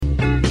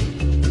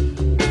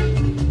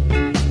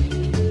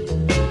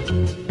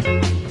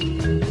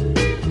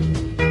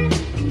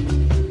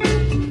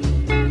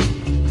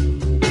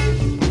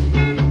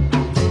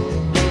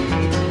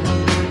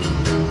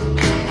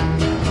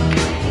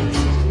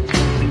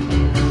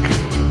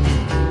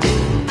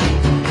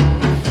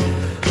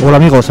Hola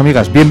amigos,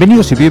 amigas,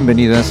 bienvenidos y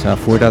bienvenidas a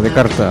Fuera de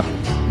Carta,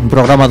 un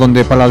programa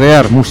donde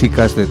paladear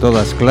músicas de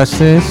todas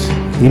clases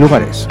y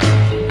lugares.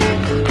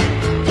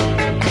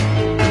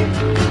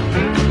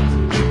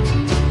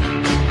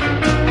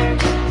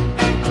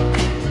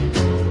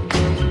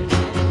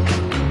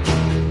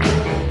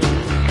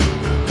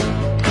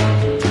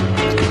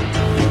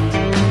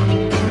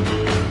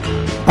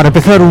 Para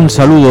empezar, un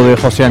saludo de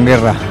José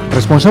Anguerra,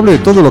 responsable de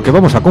todo lo que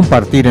vamos a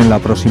compartir en la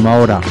próxima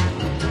hora.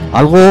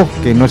 Algo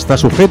que no está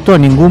sujeto a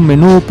ningún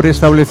menú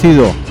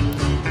preestablecido,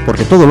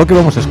 porque todo lo que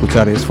vamos a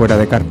escuchar es fuera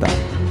de carta.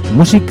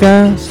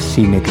 Música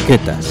sin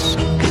etiquetas.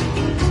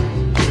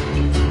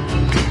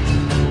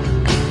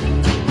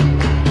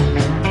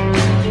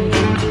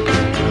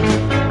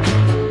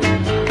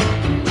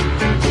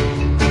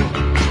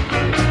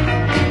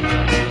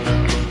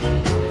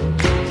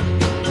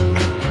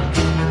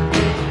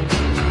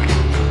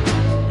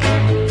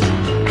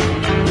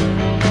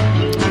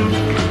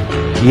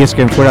 Y es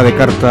que en Fuera de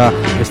Carta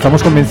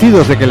estamos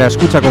convencidos de que la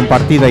escucha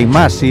compartida, y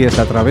más si es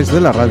a través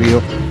de la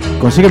radio,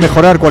 consigue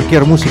mejorar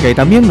cualquier música y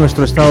también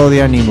nuestro estado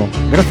de ánimo.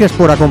 Gracias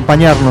por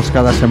acompañarnos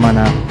cada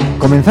semana.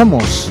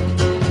 Comenzamos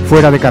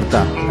Fuera de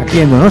Carta, aquí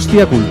en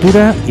Donostia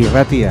Cultura y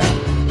Ratia.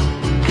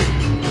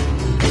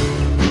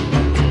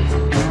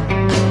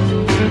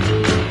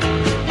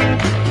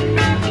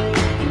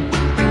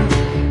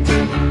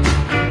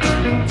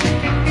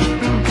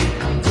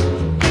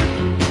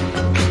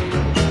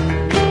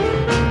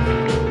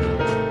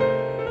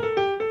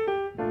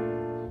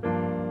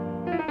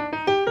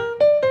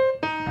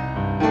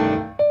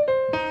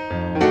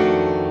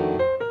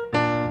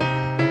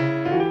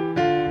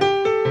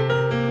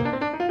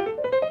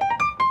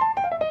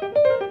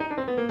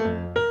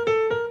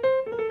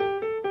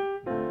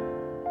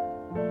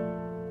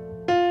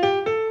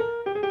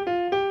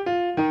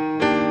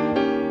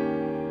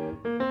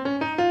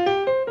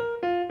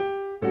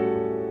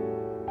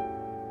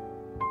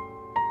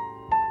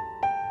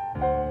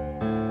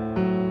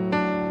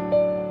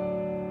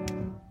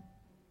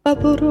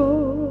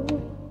 Adoro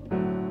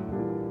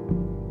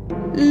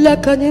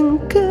la calle en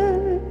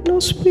que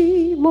nos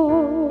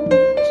vimos,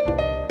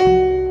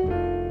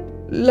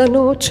 la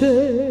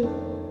noche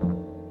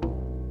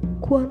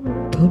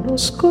cuando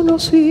nos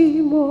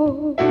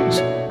conocimos.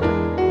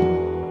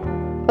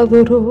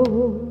 Adoro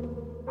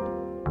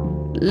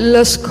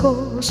las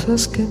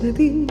cosas que me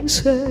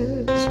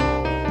dices,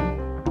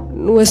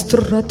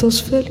 nuestros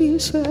ratos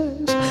felices,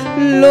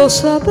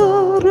 los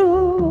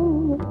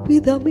adoro,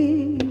 vida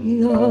mía.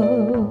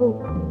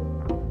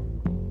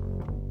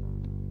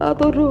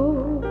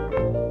 Adoro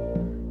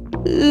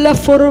la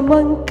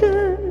forma en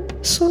que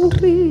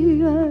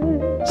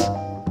sonríes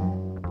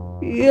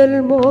y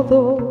el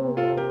modo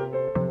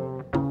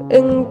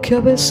en que a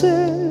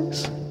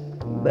veces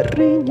me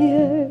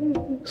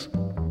riñes.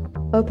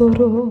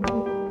 Adoro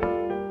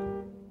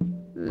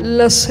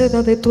la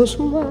seda de tus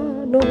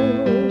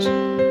manos,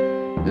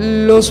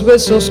 los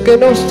besos que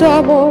nos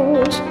damos,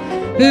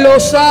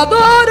 los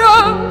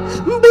adoro,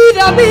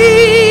 vida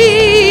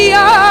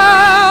mía,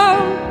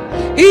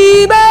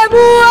 y me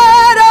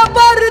muero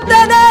por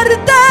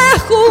tenerte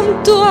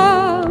junto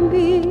a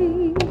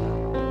mí,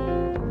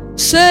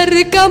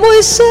 cerca,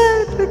 muy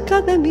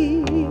cerca de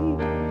mí,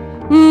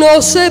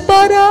 no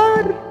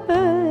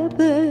separarme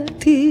de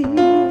ti.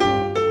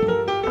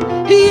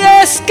 Y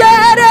es que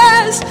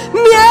eres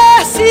mi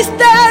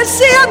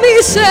existencia, mi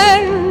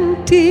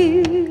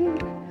sentir,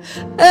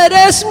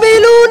 eres mi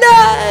luna,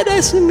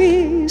 eres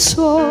mi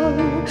sol,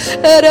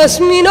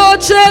 eres mi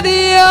noche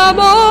de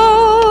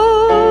amor.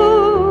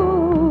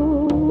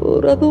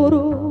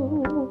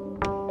 Adoro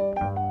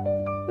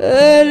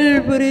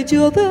el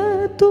brillo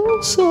de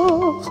tus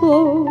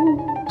ojos,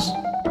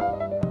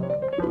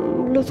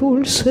 lo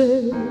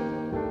dulce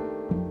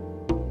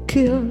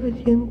que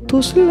hay en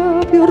tus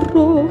labios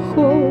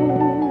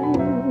rojos.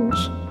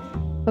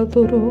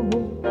 Adoro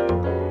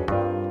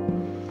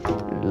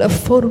la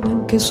forma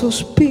en que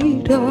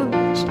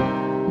suspiras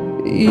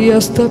y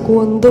hasta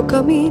cuando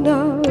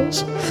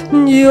caminas.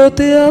 Yo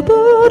te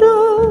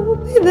adoro,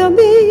 vida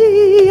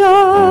mía.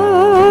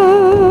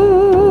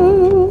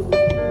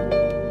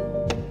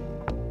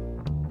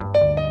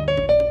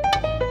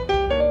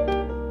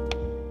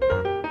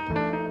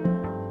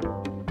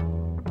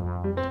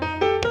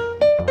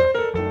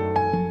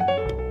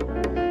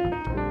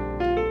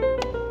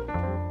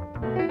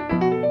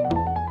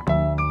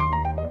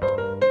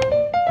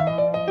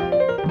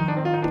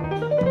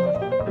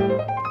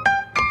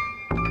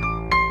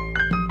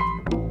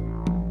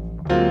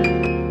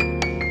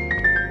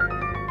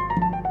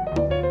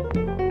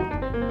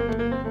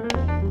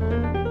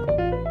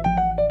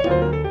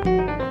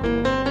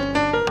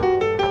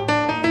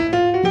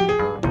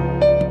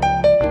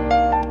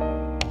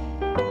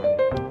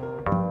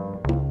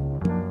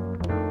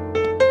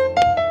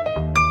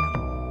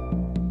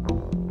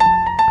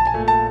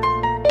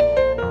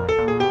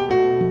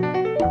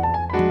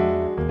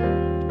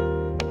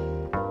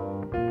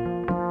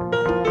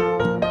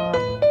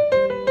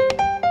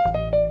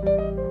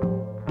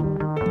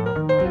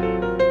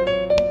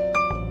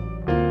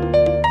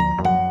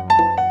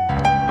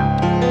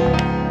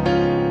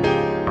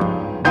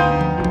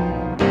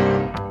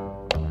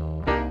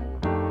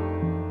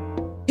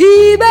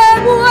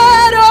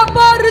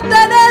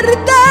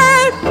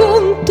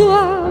 junto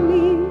a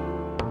mí,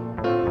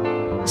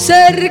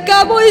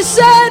 cerca, muy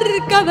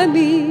cerca de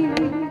mí,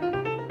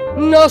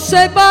 no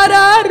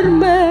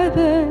separarme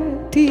de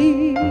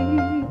ti.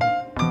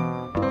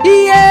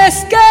 Y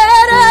es que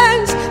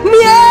eres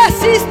mi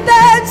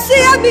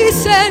existencia, mi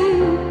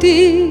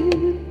sentir,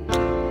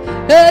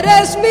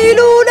 eres mi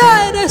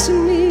luna, eres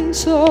mi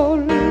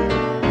sol,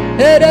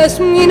 eres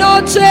mi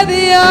noche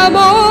de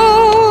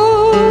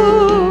amor.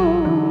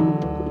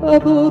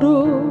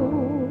 Adoro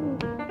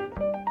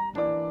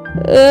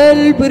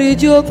el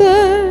brillo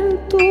de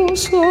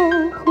tus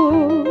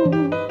ojos,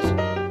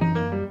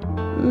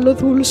 lo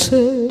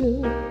dulce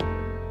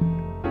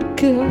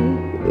que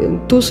hay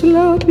en tus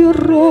labios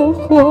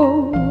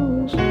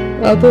rojos.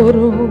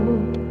 Adoro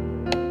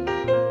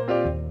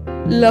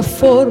la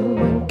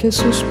forma en que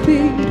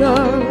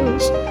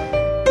suspiras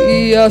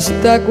y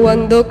hasta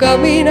cuando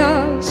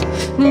caminas.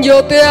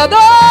 Yo te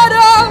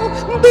adoro,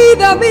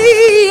 vida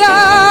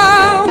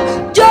mía,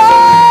 yo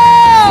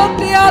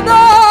te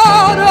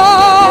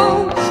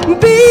adoro,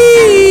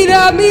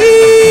 vida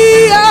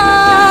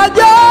mía,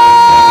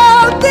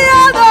 yo te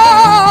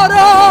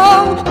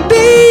adoro,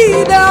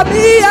 vida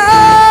mía.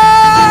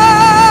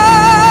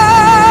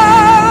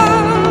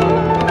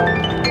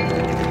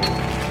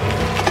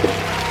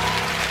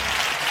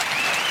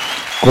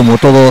 Como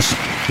todos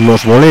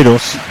los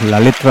boleros, la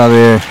letra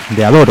de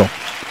Adoro,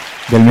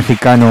 del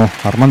mexicano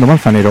Armando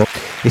Manzanero,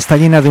 está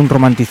llena de un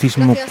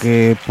romanticismo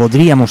que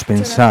podríamos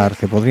pensar,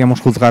 que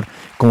podríamos juzgar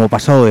como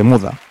pasado de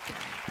moda.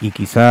 Y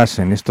quizás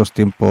en estos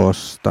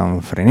tiempos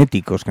tan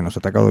frenéticos que nos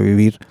ha tocado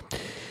vivir,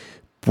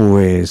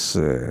 pues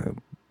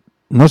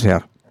no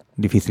sea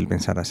difícil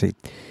pensar así.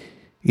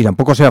 Y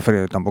tampoco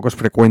es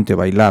frecuente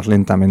bailar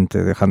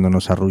lentamente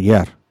dejándonos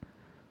arrullar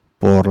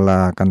por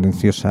la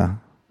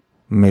cadenciosa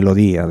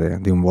melodía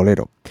de un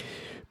bolero.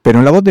 Pero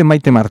en la voz de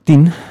Maite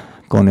Martín,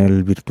 con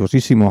el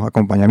virtuosísimo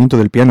acompañamiento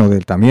del piano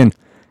del también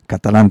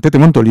catalán Tete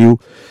Montoliu,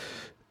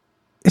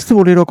 este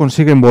bolero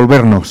consigue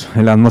envolvernos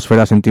en la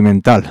atmósfera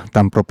sentimental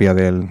tan propia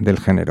del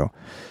género.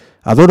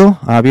 Adoro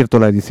ha abierto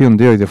la edición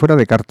de hoy de Fuera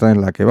de Carta,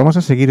 en la que vamos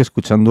a seguir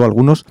escuchando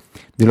algunos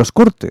de los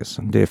cortes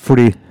de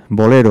Free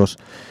Boleros,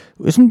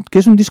 que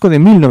es un disco de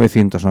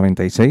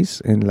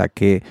 1996, en la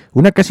que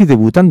una casi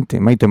debutante,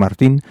 Maite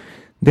Martín,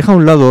 deja a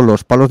un lado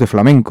los palos de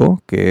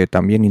flamenco, que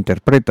también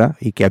interpreta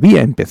y que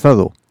había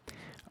empezado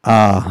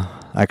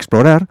a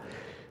explorar,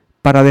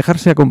 para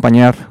dejarse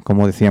acompañar,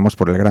 como decíamos,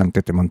 por el gran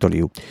Tete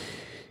Montoliu.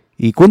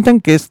 Y cuentan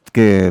que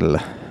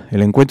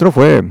el encuentro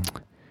fue,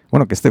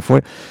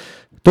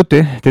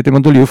 Tete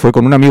Montoliu fue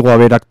con un amigo a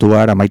ver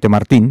actuar a Maite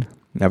Martín,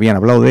 le habían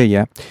hablado de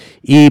ella,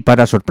 y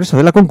para sorpresa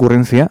de la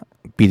concurrencia,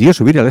 pidió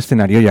subir al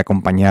escenario y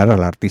acompañar a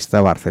la artista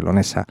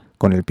barcelonesa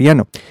con el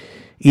piano.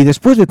 Y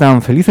después de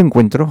tan feliz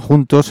encuentro,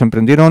 juntos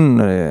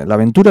emprendieron la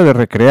aventura de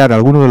recrear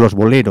algunos de los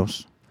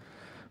boleros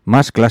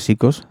más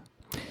clásicos,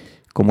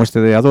 como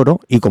este de Adoro,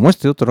 y como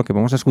este otro que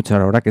vamos a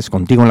escuchar ahora, que es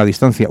Contigo en la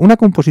distancia, una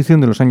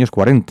composición de los años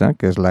 40,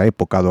 que es la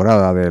época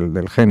dorada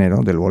del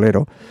género, del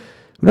bolero,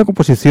 una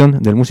composición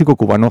del músico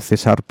cubano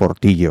César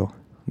Portillo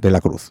de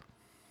la Cruz.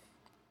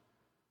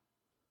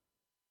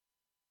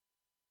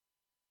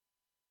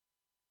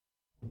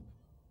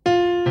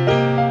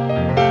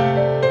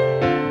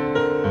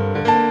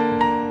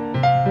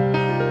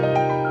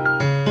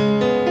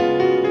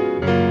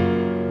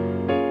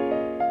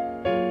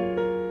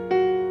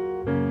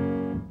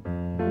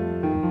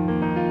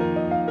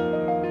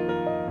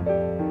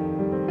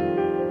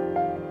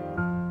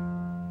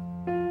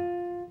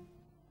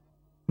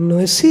 No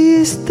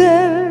existe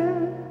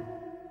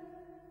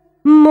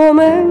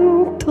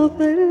momento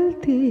del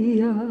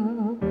día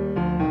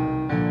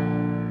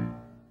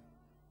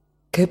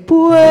que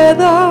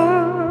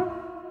pueda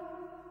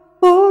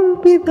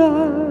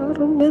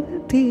olvidarme de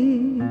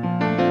ti.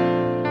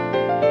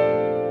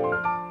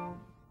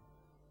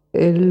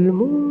 El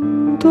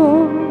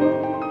mundo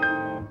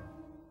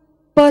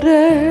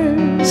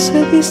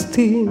parece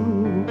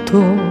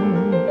distinto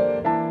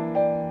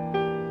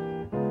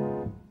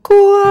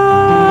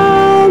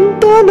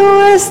cuando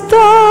no estás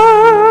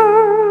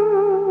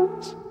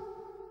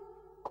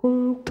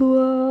junto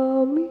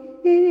a mí.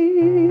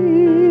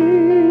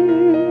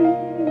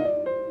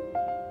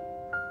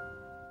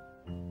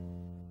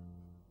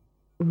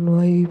 No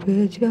hay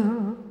bella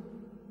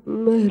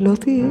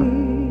melodía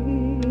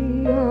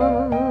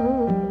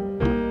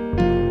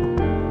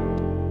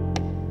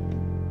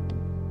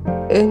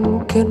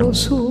en que no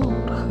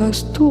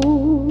surjas tú.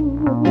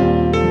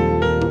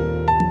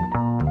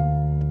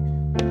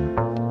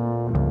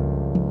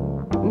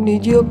 Ni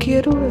yo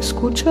quiero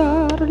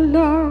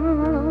escucharla,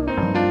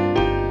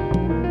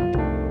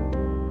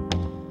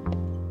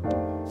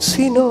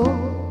 si no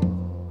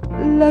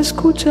la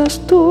escuchas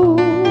tú.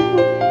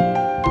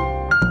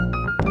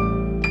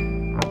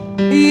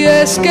 Y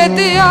es que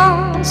te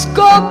has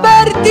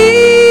convertido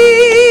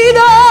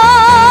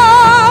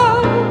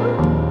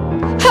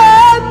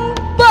en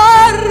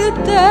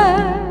parte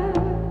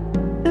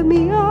de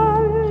mi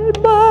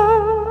alma.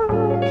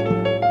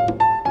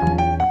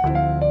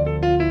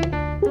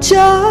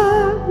 Ya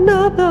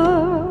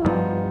nada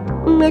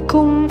me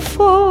conforma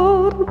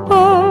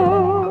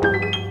forma.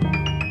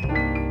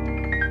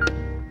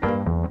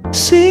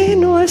 Si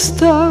no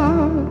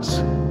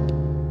estás,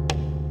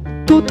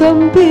 tú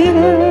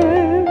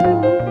también,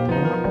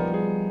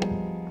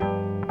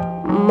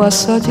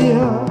 más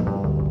allá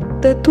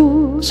de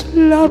tus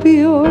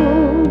labios,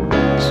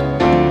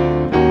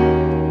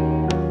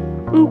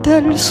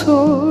 del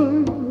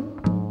sol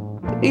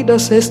y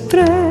las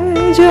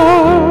estrellas,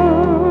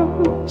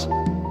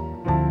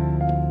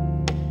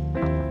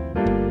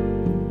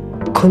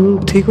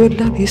 contigo en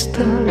la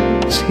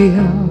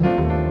distancia,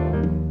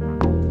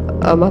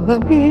 amada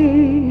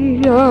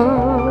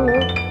mía,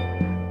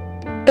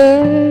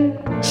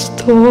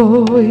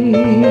 estoy.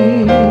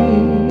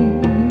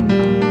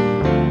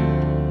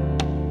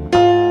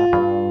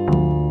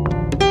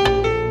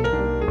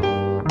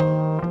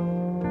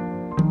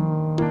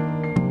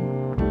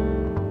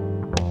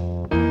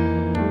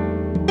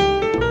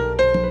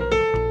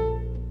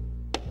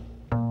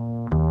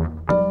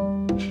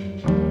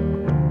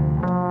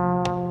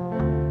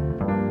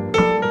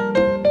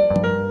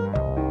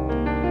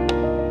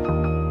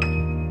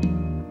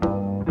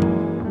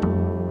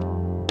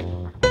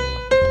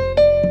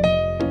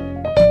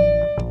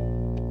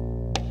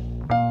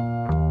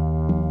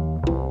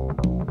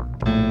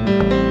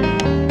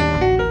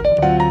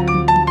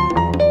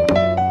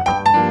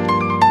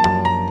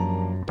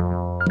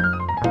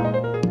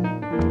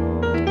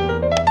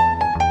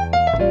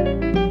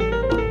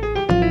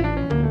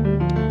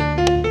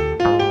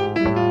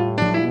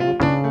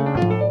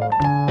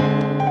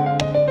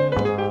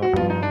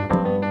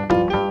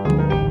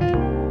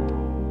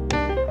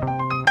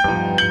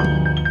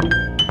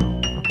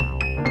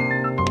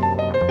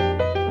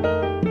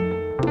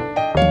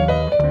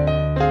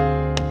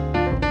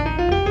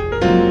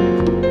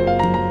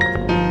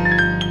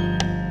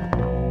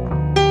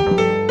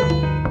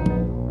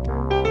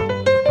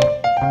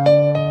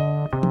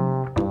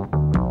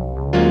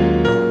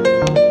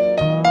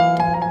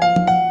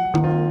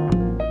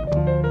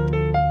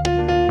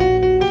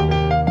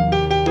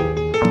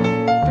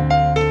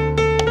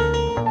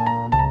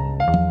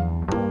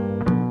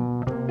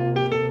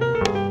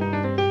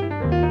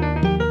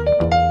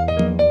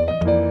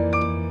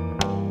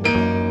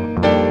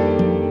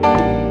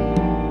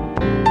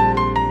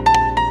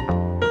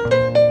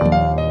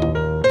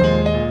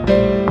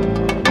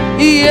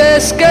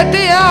 Es que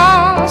te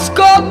has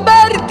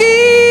convertido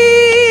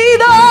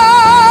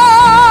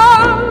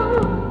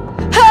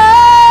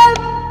en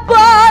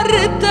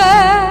parte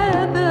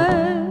de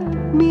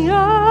mi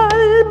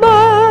alma.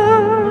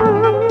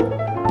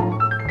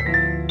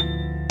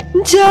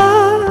 Ya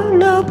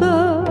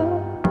nada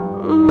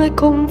me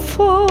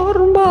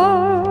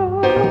conforma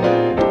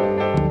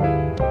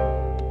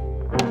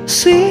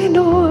si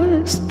no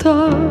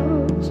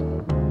estás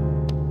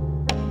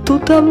tú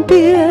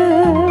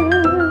también,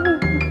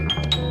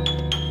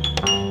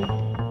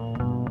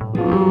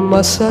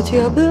 más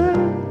allá de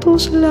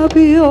tus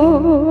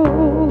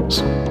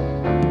labios,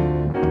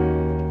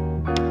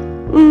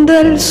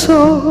 del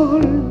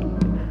sol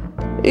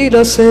y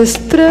las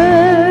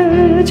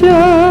estrellas,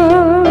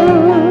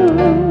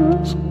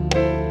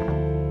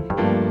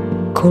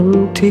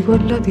 contigo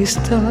en la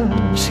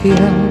distancia,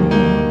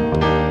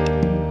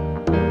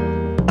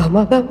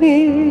 amada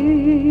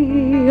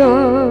mía,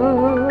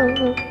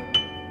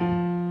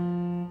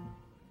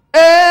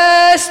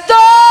 estoy.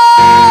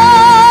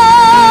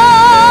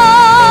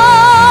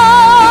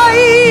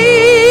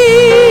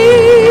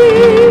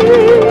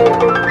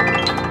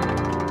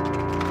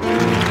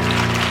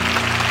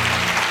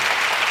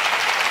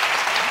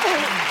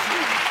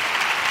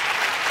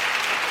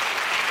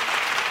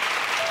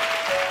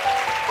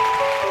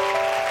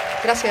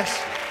 Gracias.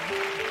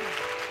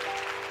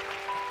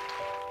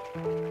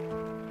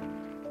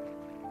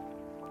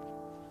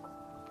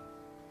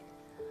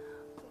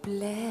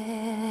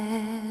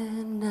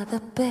 Plena de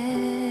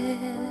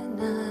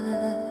penes,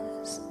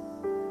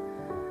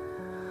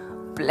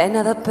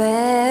 plena de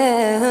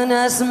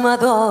penes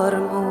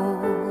m'adormo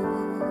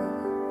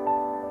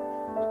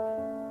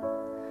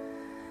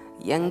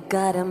i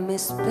encara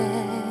més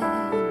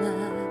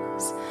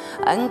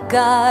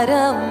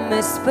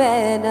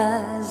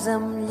penes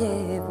em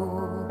llevo.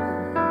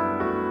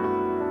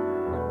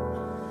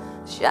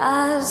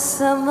 Ja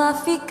se m'ha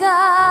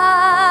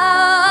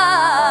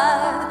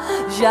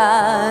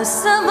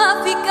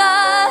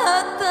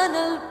ficat en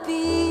el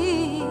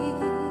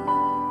pit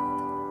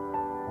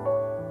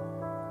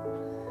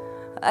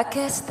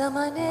aquesta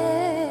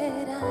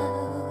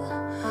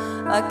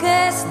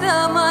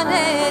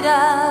manera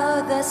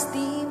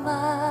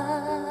d'estimar.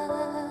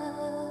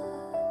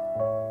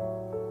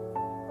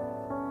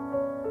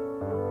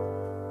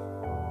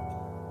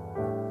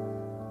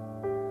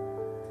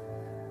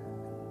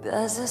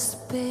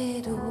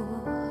 Desespero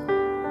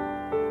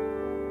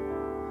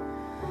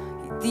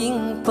i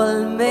tinc pel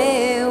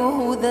meu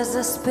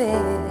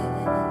desesper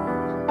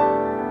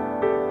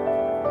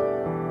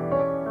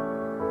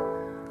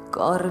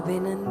cor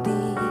ben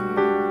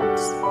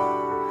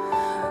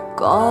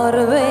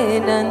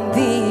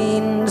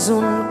endins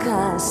un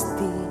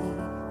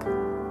càstig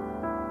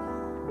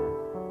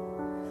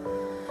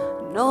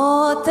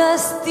no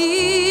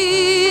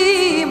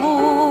t'estimo,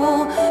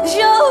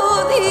 jo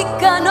dic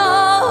que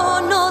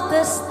no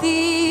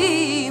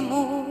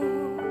t'estimo.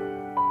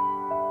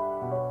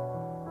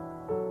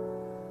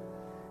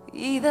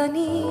 I de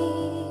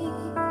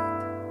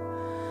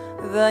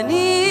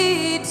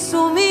nit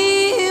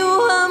somio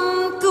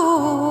amb tu.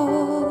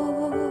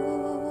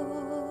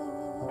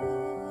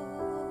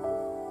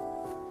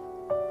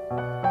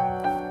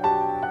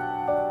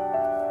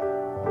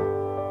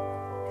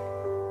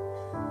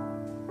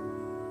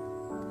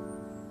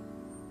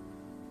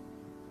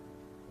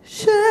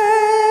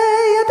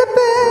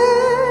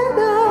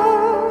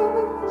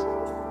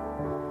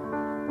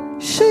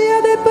 Cheia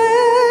de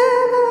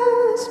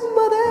penas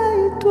me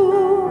deito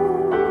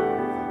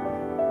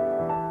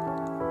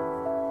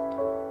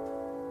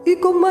e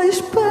com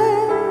mais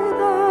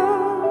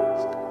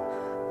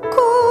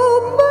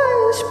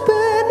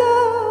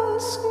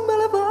penas me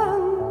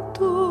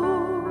levanto.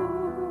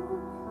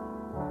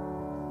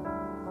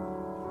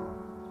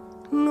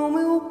 No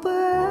meu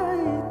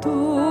peito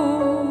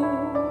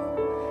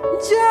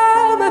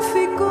já me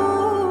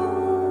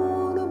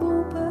ficou no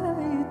meu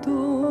peito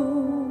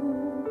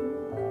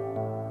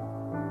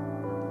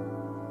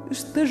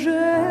este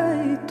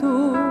jeito,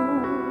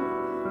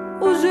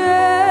 o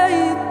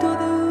jeito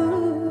de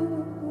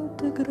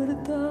te querer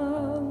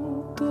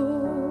tanto.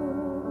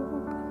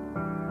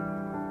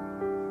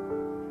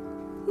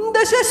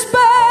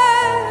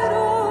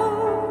 Desespero,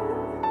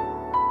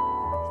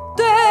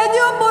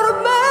 tenho por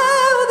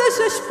meu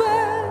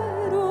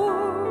desespero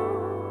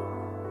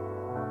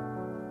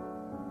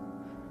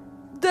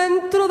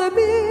dentro de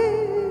mí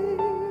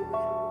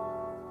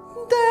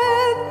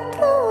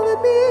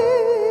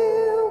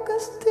o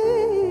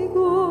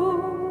castigo.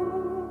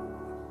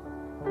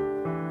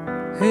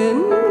 E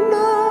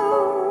não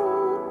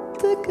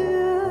te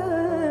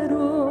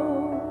quero,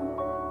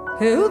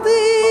 eu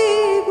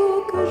digo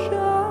que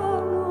já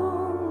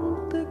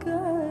não te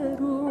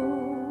quero.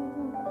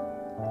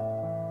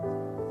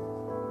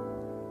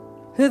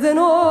 E de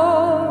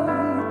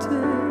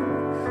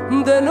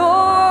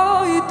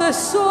noite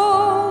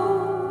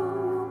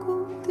sonho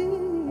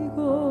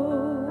contigo.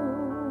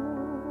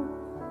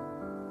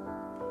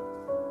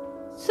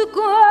 Se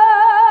considero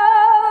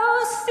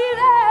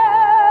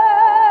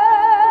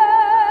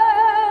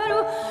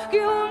que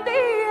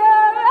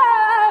dia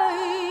hás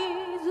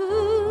de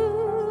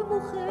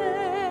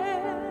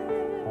morrer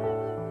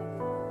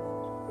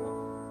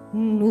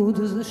no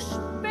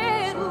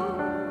desespero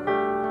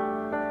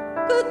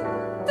que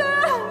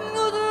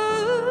tenho de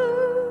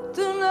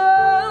te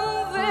não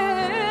ver,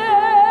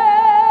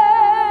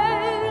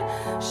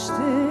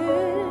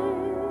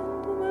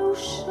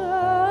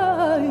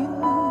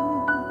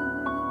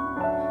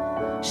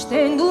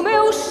 estendo o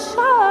meu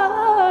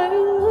chale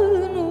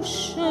no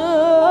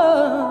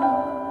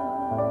chão,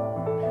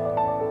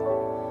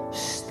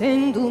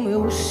 estendo o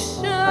meu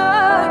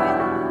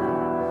chale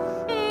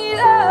e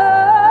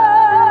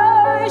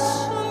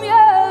deixo-me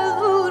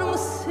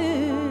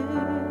adormecer.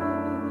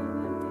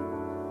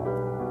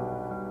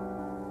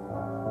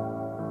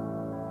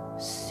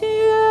 Se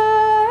eu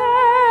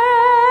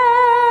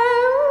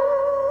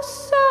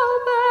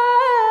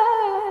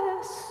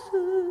soubesse,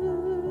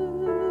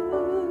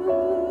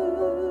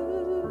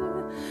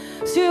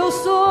 se eu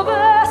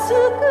soubesse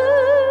que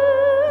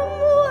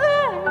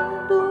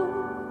morrendo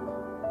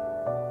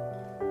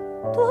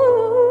tu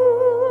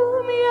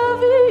me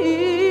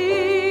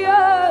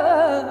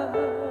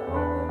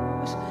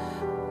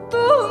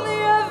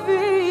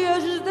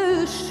havias de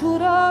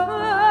chorar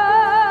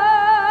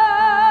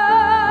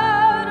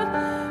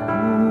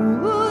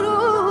por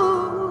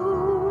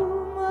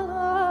uma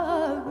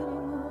lágrima,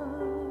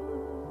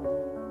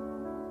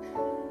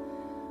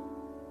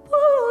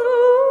 por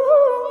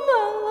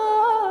uma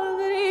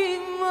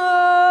lágrima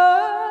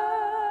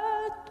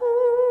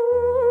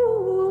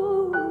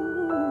tua.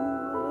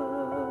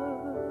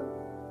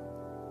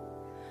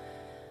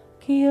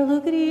 Que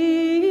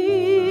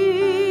alegria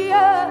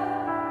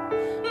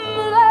me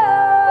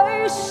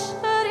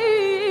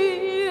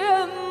deixaria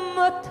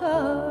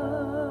matar.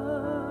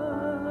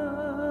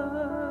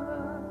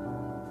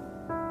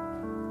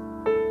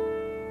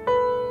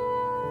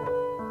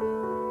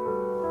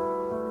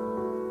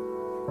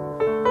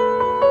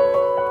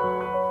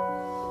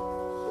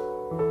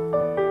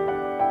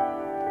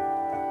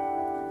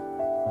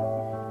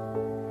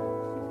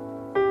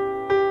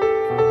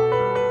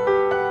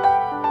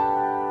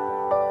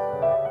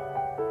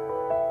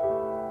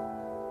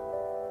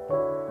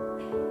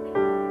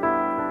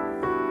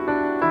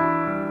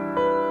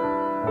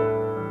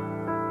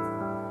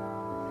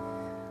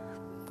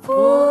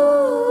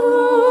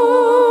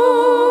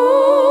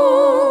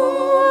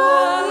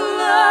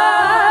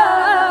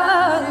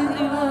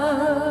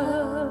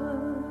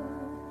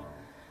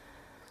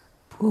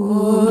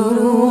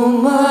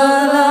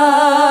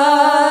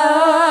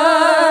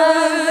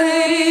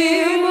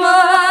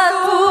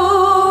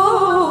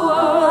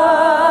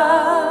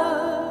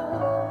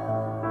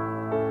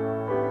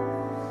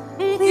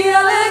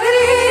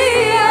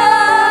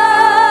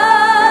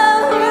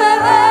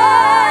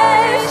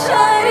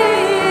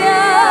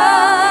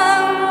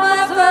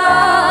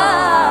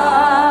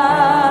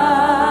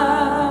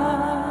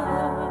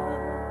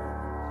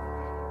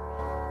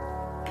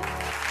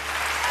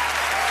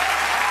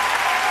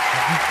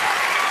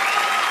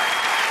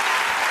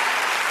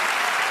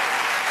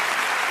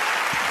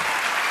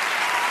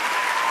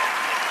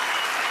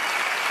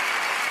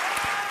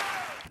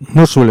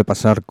 No suele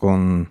pasar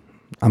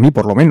a mí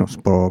por lo menos,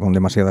 con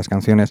demasiadas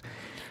canciones,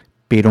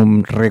 pero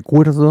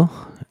recuerdo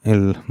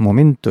el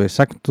momento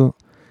exacto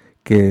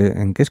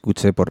en que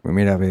escuché por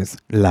primera vez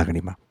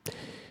Lágrima,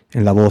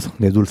 en la voz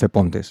de Dulce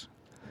Pontes.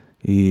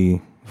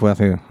 Y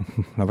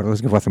la verdad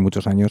es que fue hace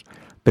muchos años,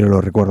 pero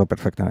lo recuerdo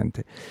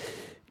perfectamente.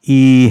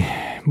 Y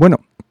bueno,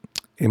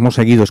 hemos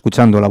seguido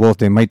escuchando la voz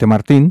de Maite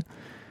Martín,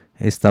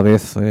 esta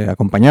vez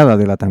acompañada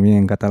de la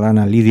también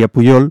catalana Lidia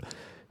Puyol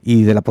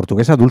y de la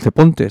portuguesa Dulce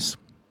Pontes,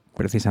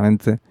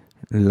 precisamente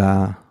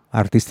la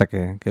artista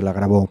que la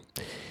grabó.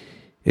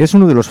 Es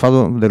uno de los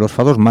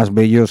fados más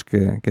bellos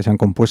que se han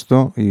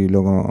compuesto y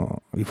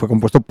fue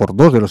compuesto por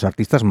dos de los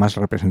artistas más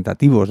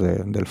representativos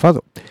del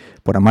fado,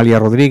 por Amalia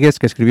Rodríguez,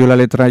 que escribió la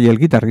letra, y el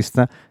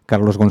guitarrista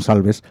Carlos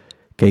González,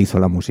 que hizo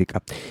la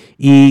música.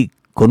 Y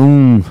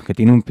que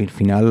tiene un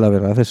final, la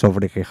verdad, es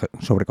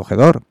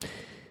sobrecogedor,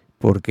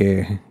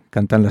 porque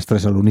cantan las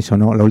tres al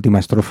unísono la última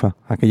estrofa,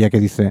 aquella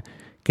que dice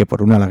que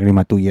por una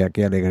lágrima tuya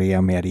qué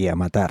alegría me haría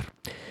matar.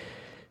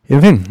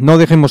 En fin, no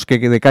dejemos que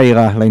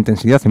decaiga la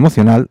intensidad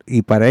emocional,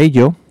 y para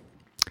ello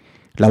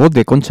la voz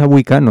de Concha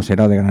Buica nos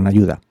será de gran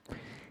ayuda.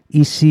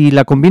 Y si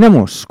la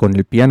combinamos con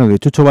el piano de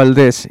Chucho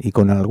Valdés y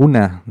con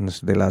algunas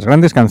de las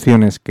grandes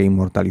canciones que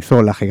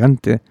inmortalizó la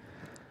gigante,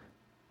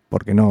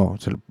 porque no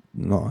se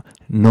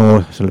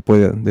le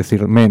puede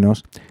decir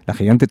menos, la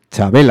gigante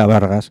Chabela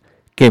Vargas,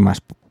 ¿qué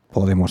más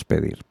podemos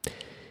pedir?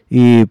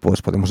 Y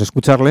pues podemos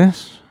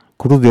escucharles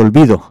Cruz de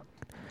Olvido,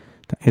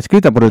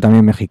 escrita por el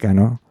también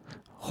mexicano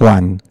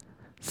Juan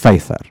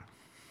Záizar.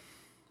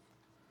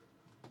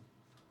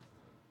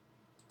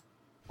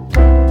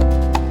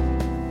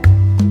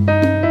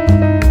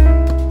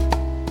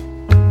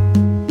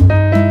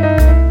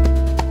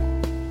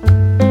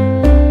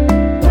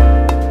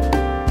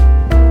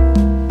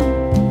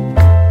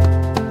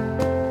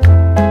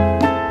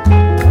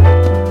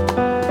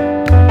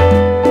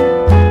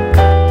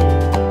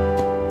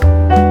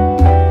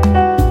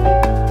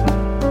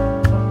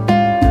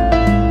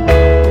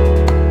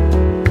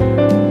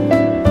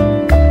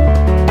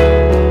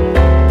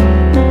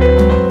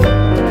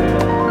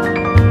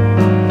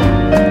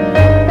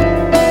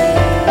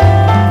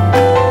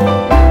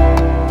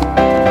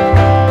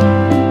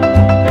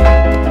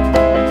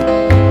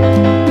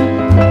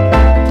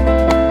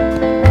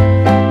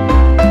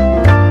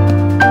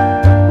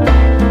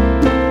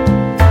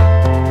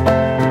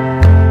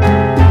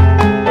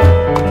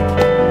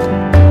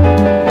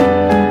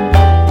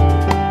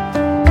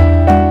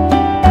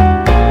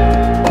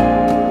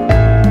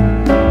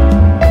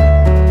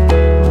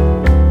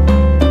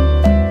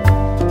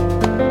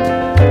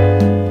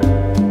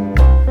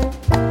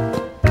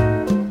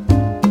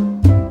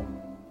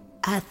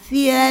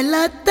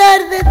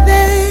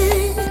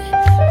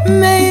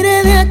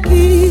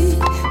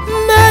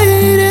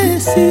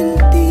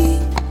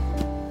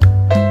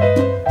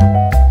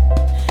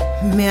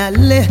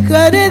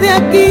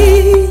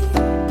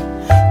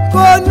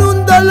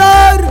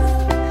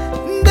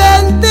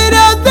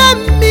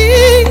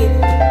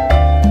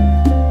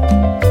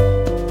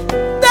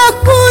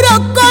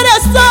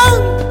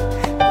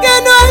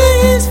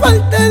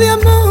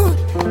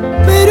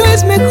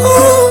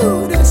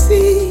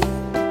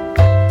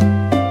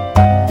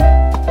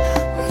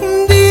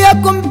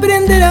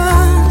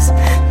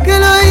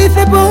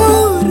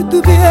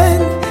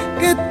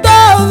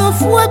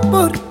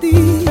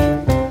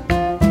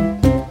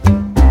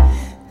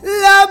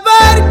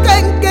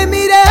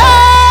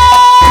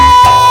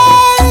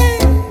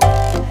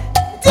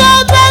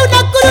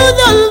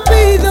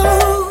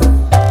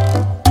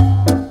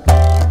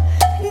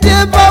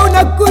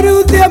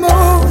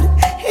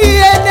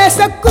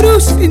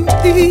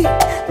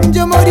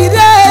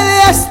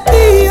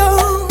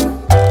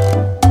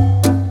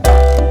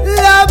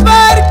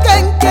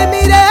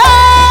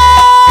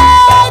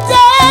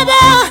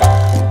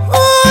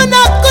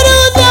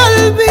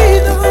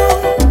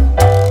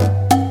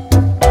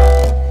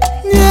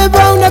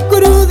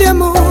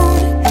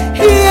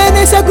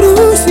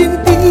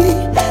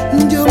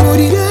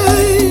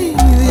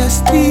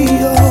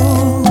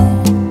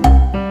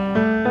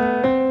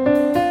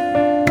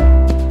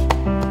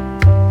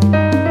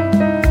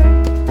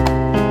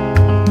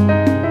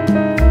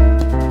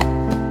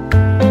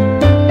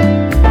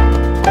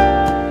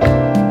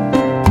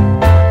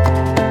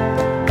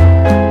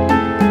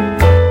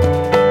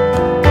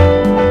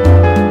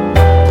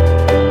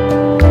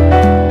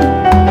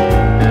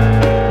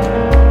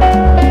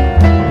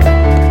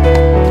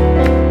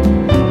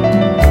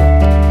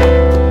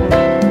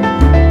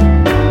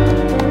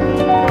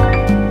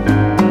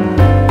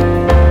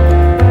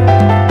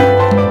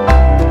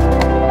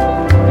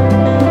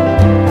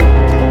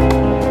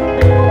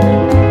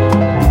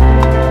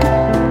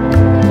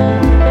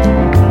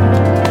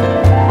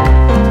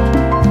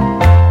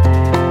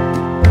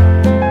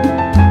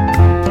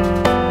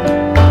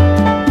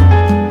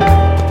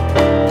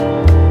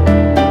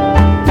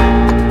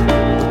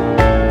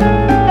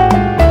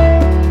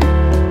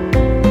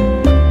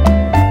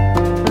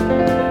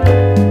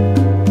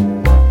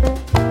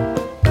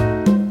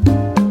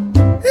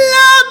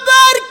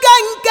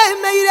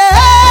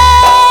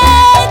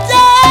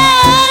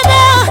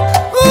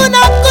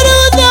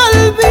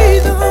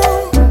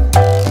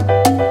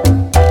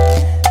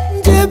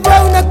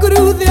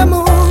 cruz de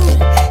amor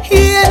y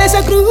en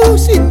esa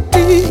cruz sin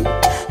ti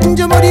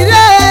yo moriré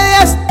de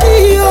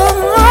hastío.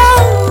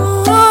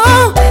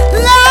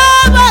 La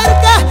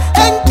barca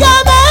en que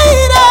me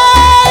iré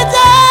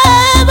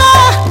lleva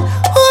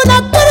una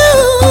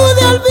cruz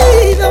de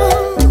olvido,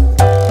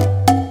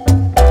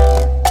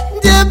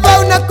 lleva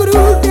una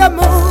cruz de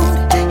amor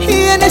y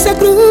en esa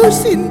cruz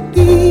sin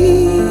ti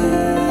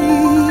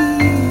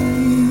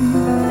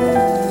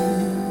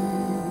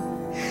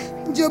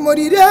yo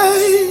moriré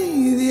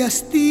de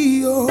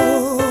hastío.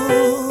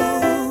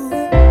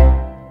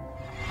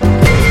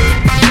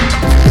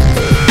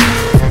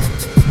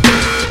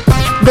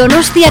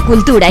 Donostia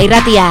kultura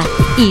irratia,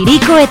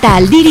 hiriko eta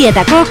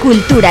aldirietako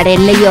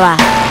kulturaren leioa.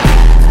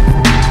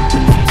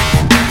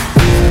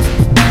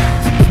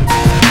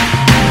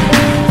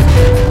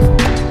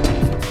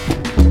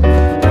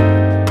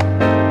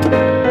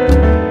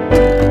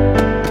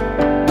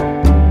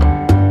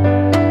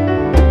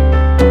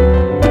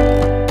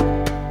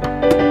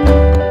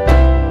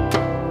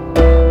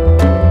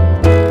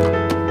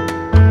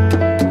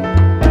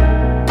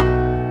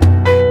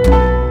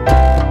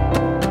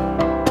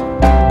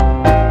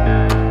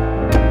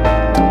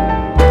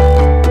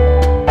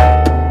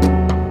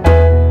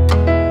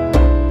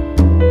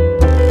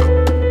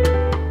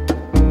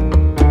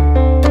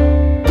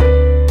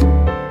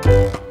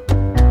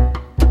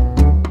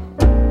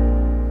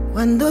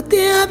 Cuando te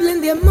hablen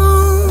de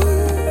amor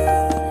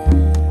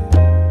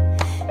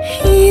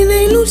y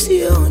de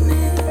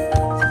ilusiones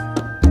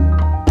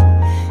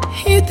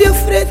y te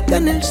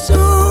ofrezcan el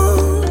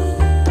sol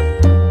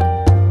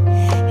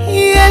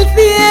y el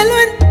cielo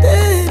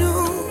entero,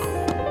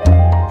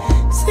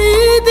 si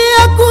te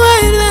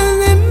acuerdas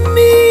de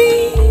mí,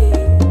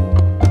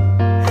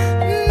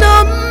 no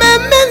me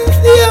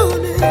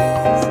menciones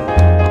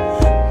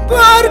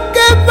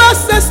porque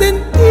vas a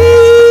sentir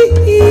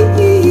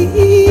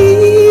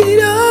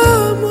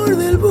amor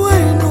del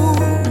bueno.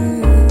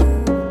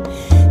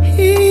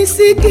 Y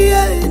si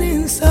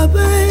quieren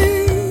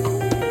saber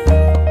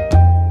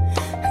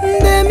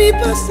de mi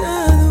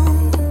pasado,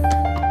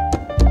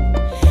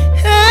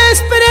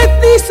 es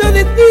preciso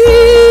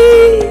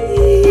decir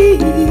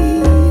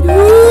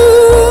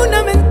una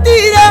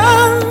mentira.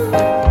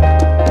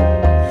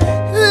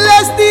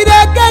 Les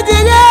diré que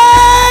llegué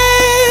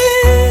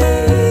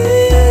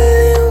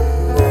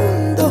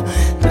del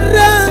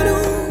dolor,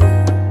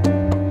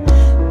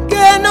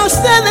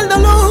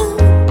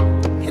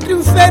 que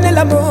triunfé en el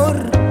amor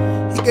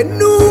y que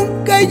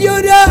nunca he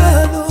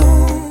llorado,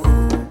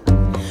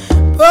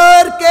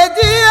 porque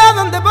yo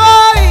donde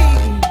voy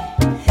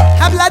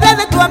hablaré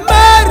de tu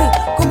amor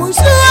como un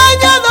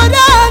sueño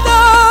dorado,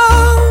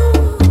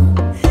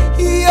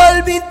 y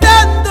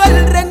olvidando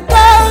el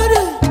rencor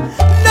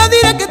no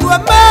diré que tu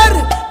amor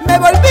me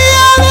volvió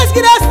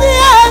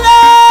desgraciada.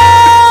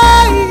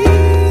 Y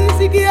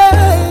si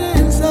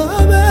quieren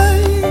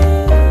saber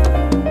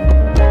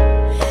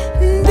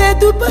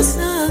tu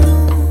pasado,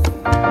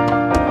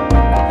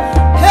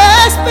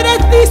 es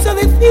preciso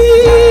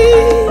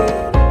decir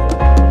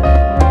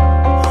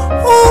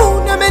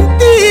una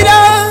mentira.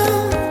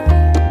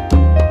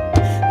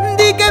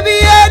 Di que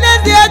vienes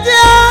de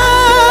allá,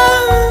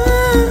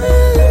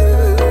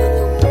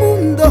 de un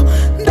mundo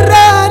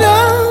raro,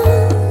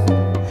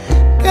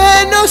 que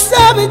no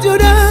sabe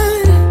llorar,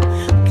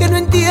 que no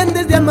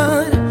entiendes de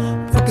amar,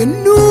 porque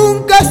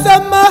nunca has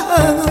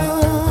amado.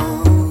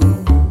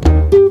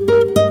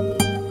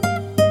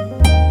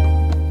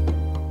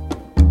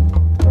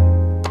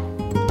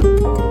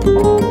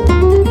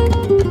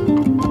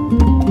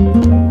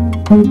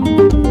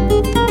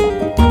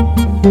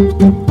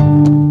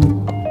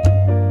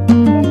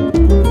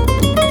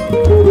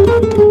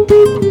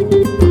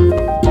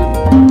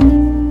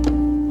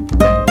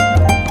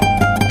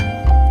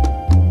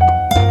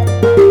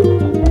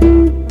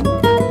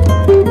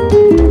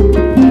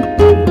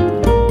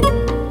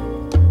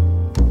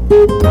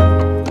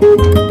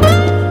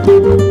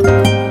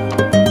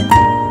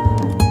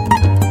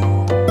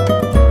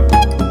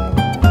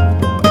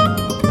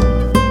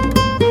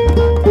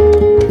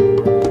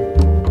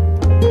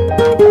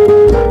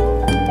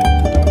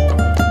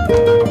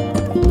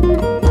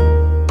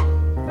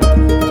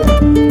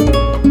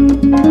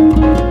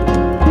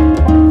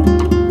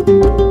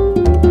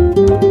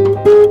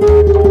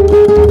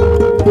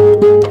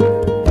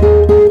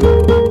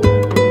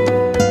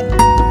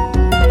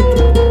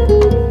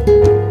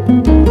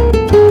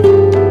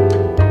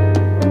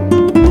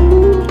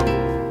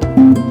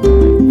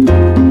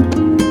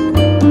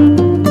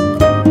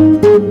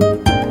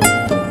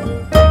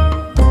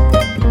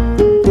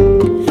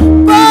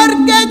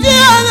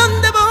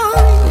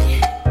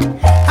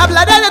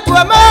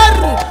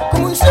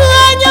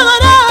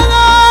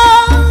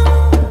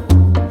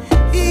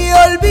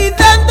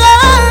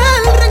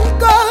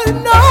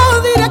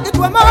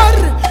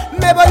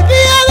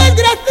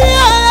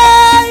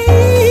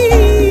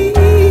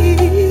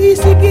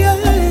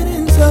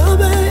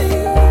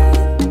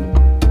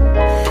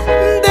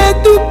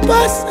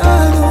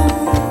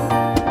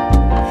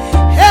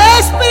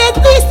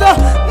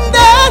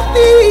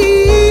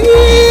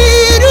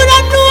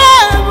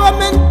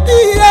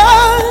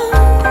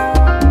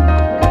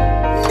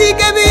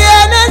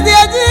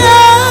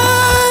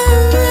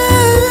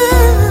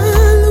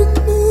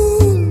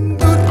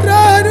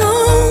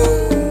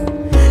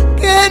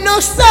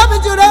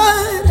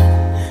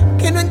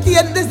 que no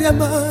entiendes de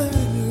amar,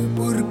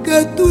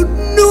 porque tú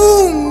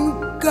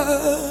nunca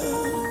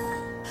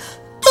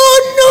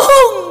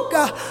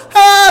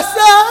has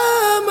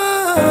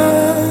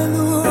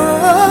amado.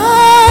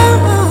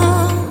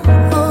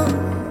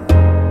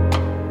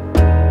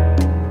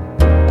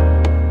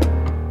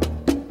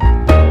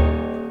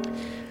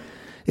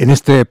 En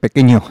este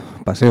pequeño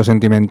paseo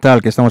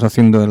sentimental que estamos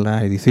haciendo en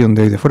la edición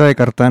de hoy de Fuera de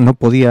Carta no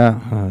podía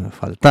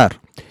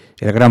faltar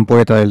el gran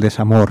poeta del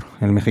desamor,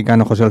 el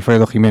mexicano José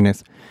Alfredo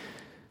Jiménez,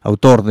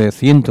 autor de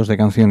cientos de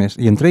canciones,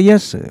 y entre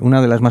ellas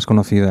una de las más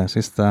conocidas,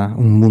 esta,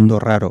 Un mundo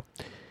raro,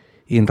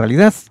 y en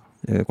realidad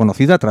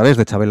conocida a través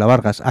de Chabela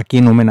Vargas, a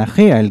quien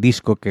homenajea el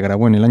disco que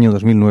grabó en el año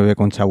 2009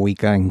 con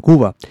Chahuica en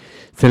Cuba,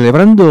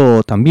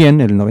 celebrando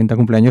también el 90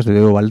 cumpleaños de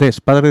Bebo Valdés,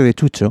 padre de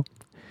Chucho,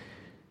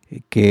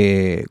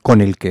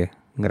 con el que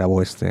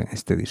grabó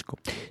este disco.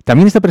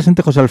 También está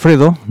presente José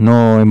Alfredo,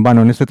 no en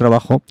vano este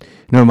trabajo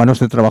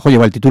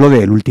lleva el título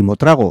de El último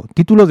trago,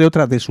 título de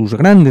otra de sus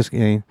grandes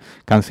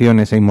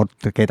canciones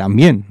que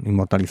también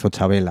inmortalizó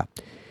Chabela.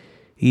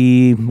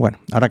 Y bueno,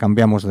 ahora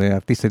cambiamos de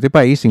artista y de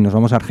país y nos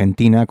vamos a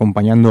Argentina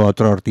acompañando a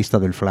otro artista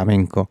del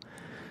flamenco,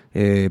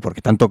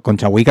 porque tanto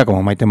Concha Huica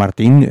como Maite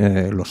Martín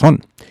lo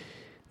son.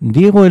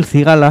 Diego El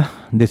Cigala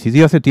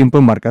decidió hace tiempo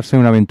embarcarse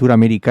en una aventura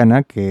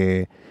americana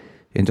que,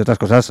 entre otras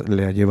cosas,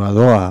 le ha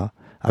llevado a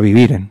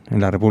vivir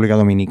en la República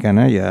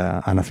Dominicana y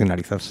a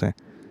nacionalizarse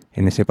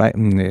en ese país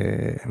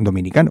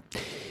dominicano.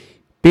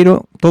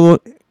 Pero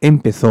todo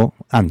empezó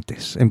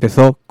antes.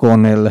 Empezó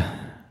con el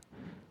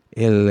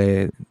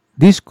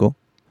disco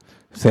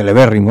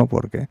celebérrimo,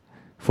 porque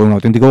fue un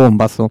auténtico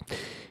bombazo,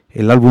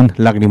 el álbum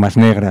Lágrimas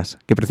Negras,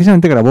 que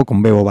precisamente grabó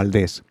con Bebo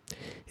Valdés.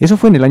 Eso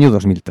fue en el año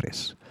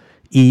 2003.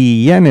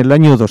 Y ya en el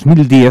año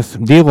 2010,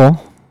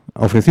 Diego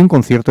ofreció un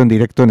concierto en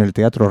directo en el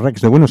Teatro Rex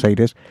de Buenos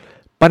Aires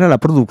para la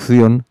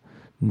producción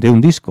de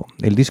un disco.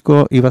 El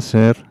disco iba a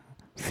ser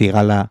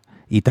Cigala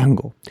y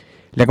Tango.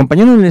 Le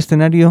acompañaron en el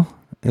escenario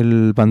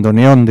el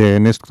bandoneón de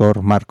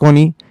Néstor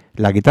Marconi,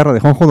 la guitarra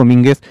de Juanjo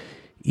Domínguez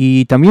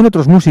y también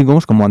otros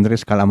músicos como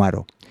Andrés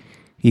Calamaro.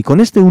 Y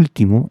con este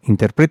último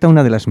interpreta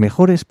una de las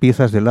mejores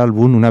piezas del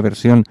álbum, una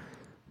versión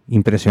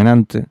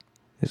impresionante.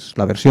 Es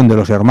la versión de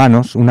Los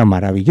Hermanos, una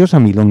maravillosa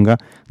milonga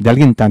de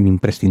alguien tan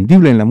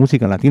imprescindible en la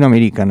música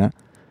latinoamericana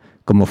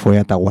como fue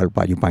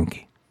Atahualpa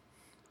Yupanqui.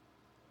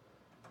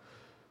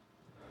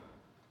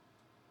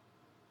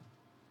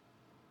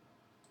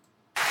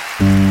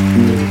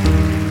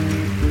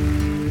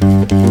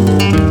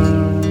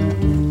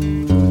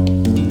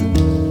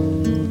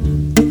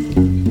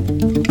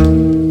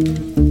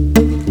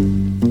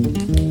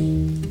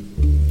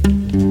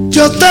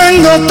 Yo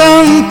tengo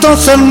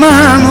tantos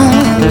hermanos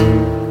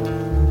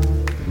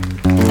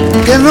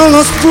que no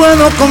los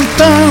puedo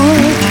contar,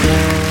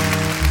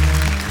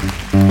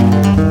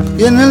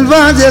 y en el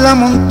valle, la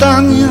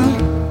montaña,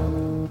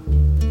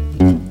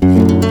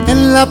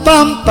 en la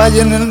pampa y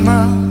en el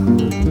mar,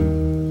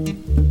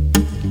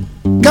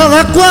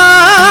 cada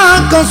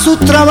cual con su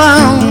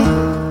trabajo,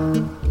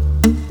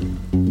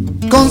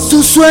 con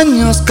sus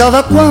sueños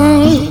cada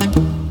cual,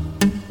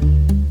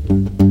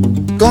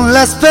 con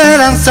la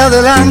esperanza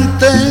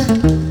delante,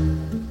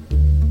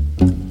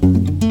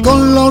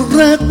 con los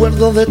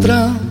recuerdos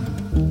detrás.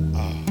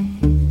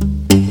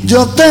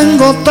 Yo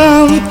tengo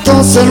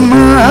tantos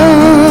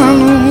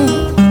hermanos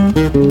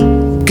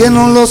que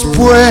no los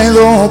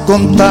puedo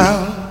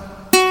contar.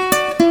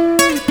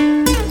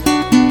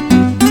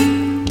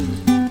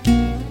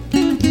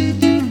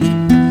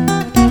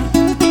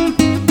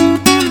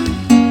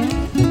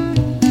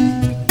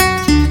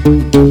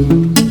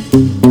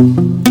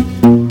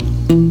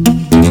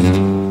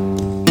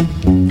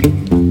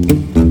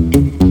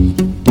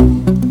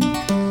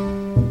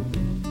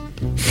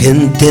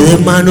 Gente de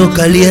mano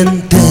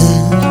caliente,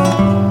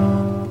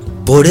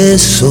 por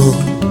eso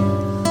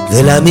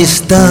de la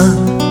amistad,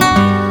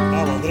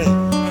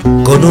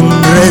 con un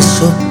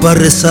rezo para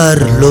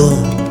rezarlo,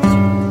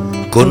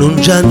 con un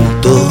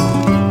llanto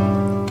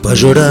para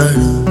llorar,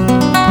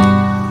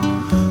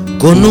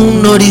 con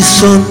un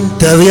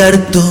horizonte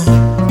abierto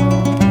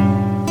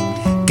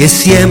que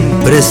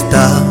siempre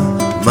está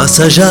más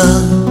allá,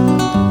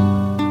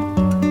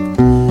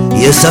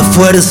 y esa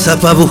fuerza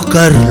para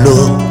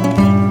buscarlo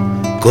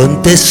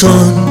con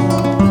tesón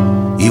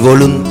y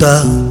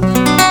voluntad.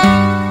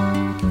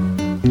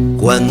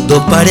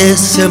 Cuando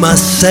parece más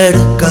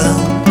cerca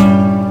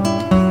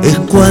es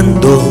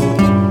cuando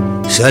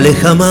se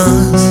aleja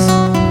más.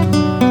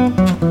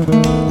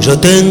 Yo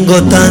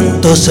tengo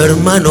tantos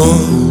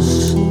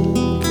hermanos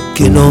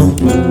que no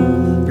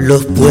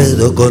los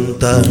puedo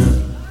contar.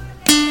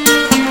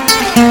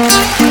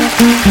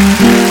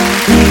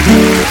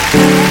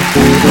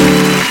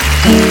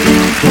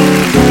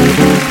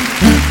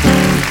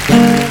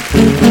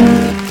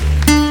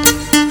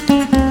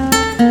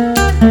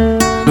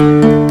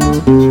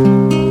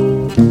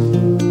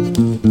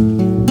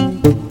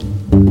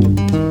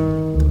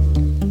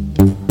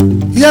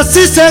 Y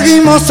así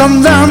seguimos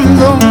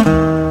andando,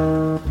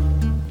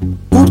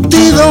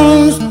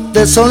 curtidos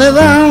de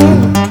soledad,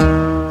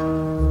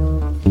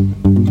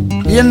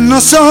 y en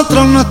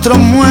nosotros nuestros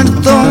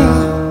muertos,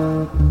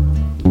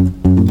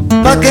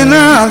 pa' que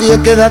nadie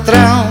quede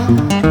atrás.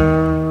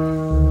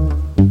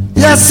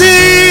 Y así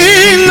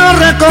nos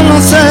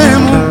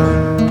reconocemos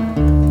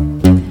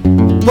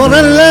por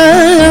el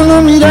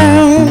lejano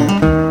mirar,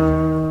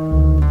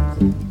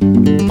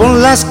 por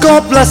las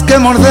coplas que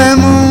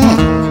mordemos,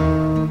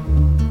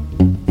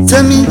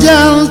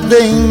 semillas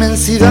de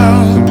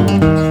inmensidad.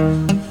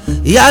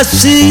 Y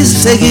así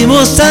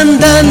seguimos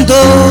andando,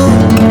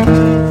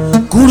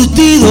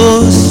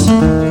 curtidos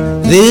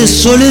de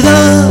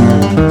soledad,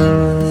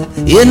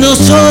 y en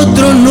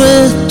nosotros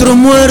nuestros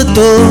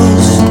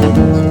muertos,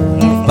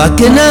 pa'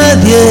 que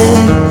nadie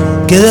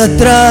quede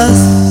atrás.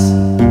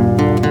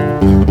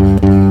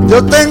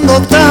 Yo tengo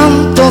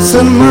tantos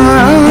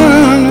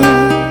hermanos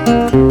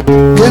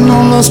que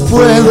no los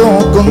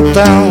puedo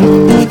contar,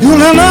 y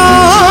una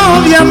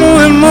novia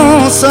muy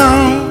hermosa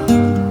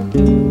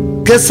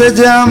que se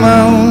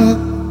llama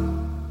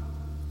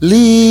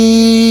libertad.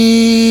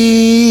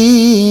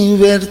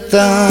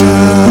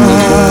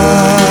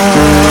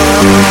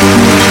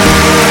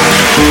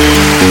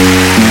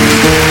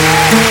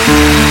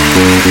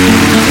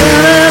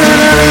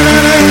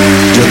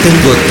 Yo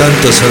tengo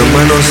tantos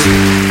hermanos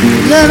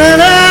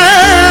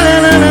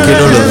que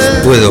no los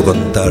puedo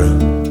contar.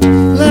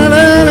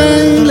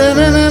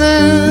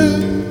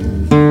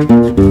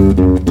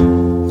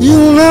 Y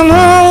una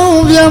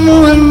novia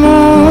muy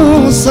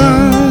hermosa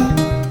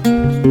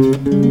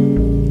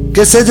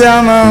que se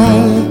llama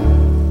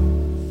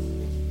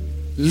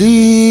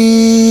libertad.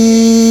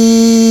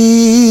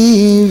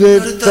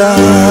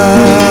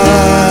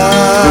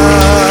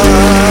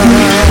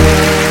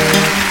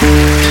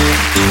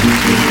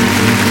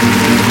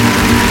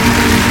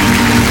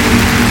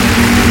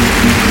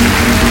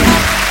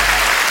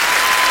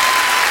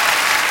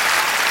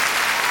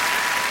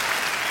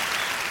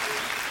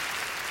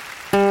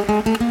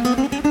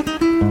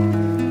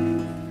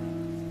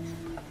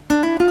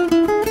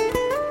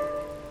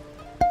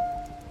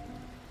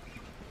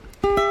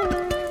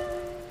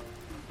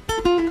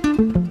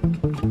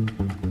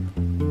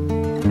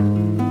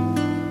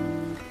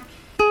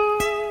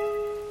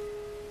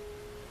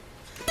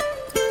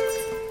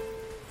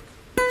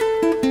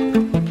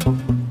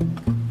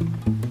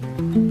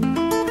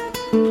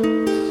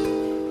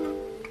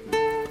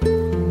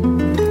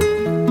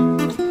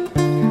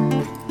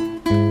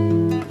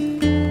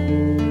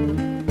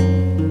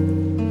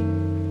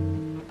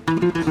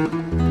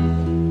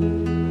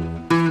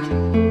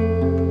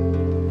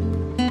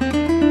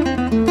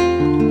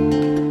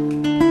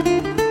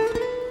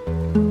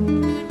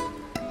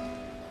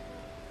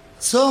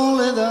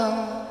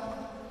 Soledad,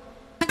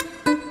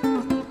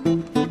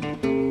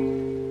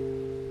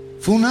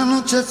 fue una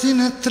noche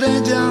sin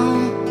estrella,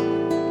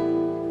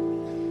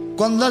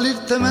 cuando al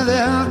irte me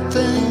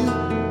dejaste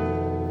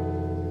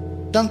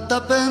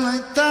tanta pena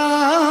y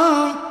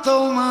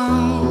tanto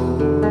mal.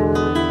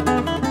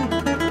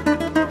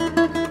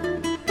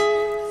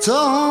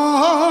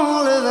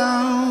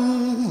 Soledad,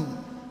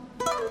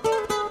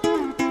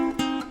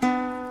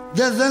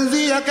 desde el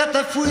día que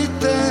te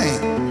fuiste,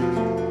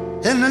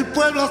 en el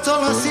pueblo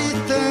solo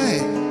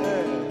existe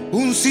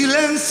un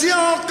silencio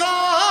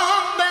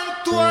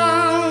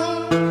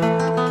conventual.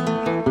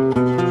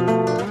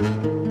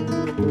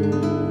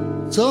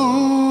 Soledad,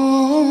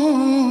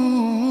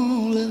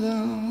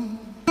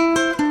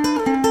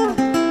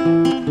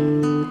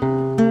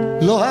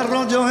 los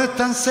arroyos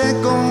están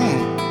secos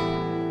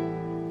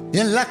y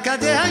en las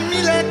calles hay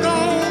mil ecos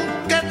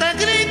que te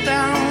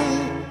gritan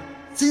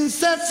sin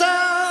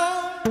cesar.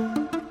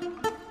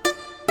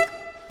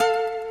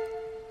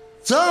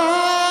 Soledad,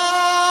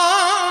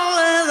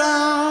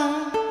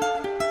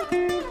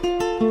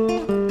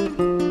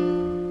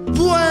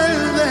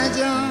 vuelve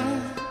ya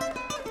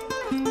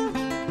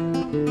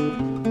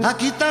a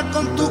quitar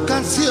con tus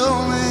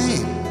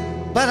canciones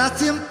para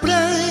siempre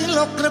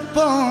los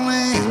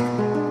crepones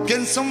que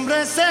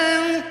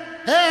ensombrecen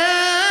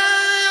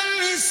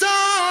mi soledad.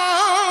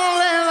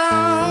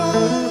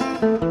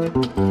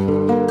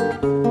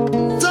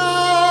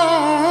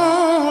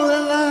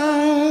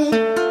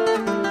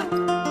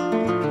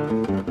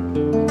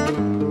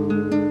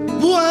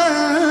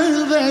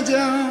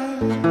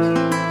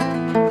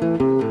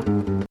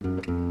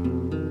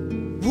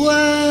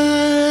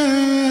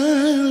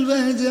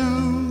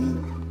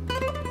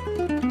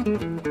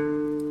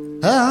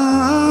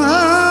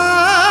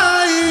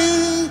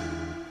 Ay,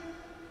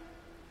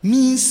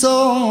 mi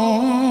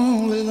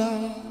soledad.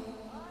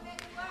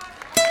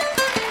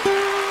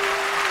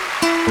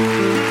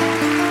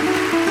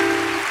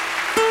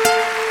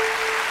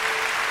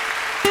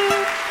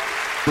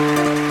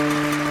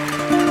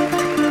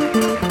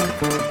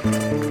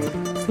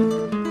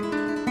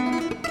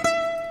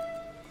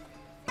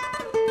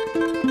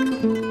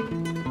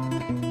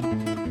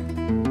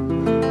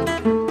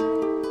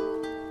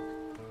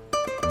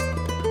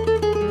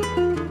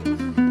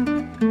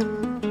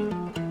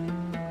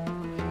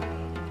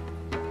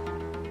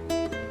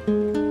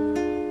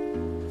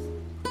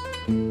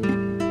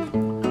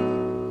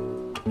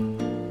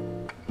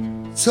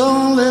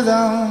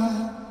 Soledad,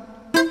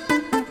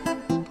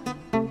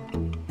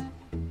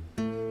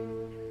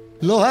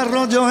 Los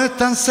arroyos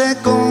están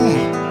secos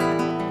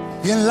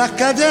y en las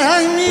calles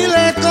hay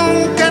miles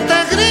con que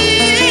te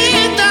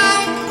gritan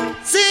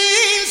sin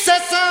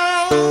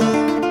cesar.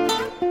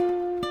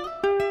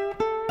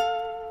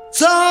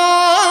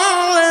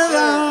 Soledad,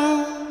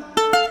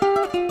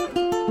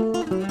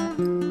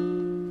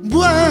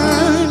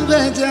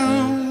 vuelve ya,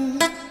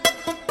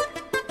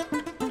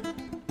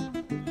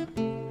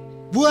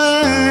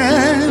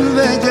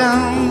 vuelve ya.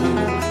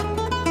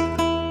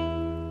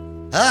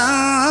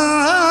 Ay,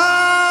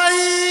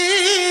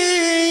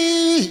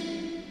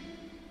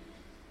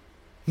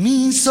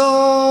 mi soledad.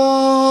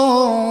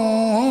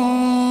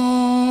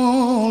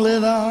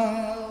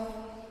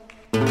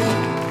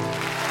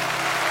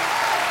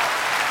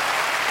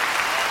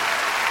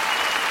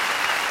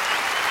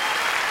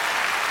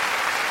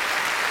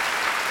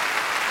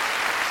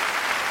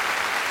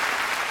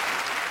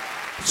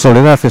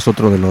 Soledad es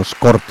otro de los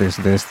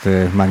cortes de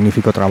este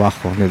magnífico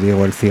trabajo de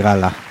Diego El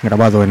Cigala,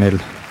 grabado en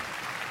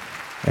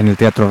el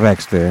Teatro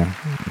Rex de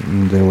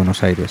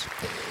Buenos Aires.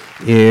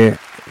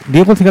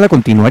 Diego El Cigala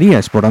continuaría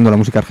explorando la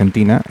música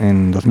argentina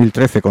en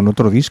 2013 con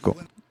otro disco,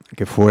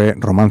 que fue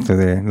Romance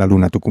de la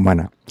Luna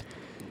Tucumana.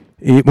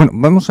 Y bueno,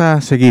 vamos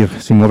a seguir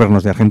sin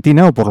movernos de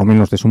Argentina, o por lo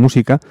menos de su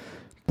música,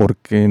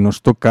 porque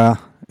nos toca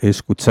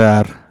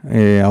escuchar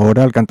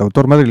ahora al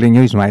cantautor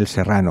madrileño Ismael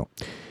Serrano.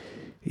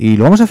 Y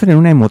lo vamos a hacer en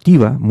una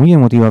muy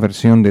emotiva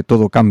versión de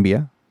Todo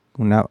Cambia,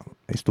 una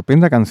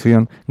estupenda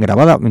canción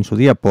grabada en su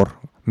día por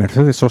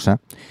Mercedes Sosa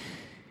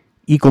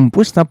y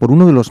compuesta por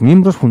uno de los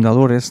miembros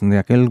fundadores de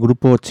aquel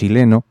grupo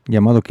chileno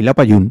llamado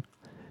Quilapayún,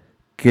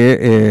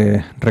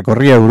 que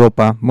recorría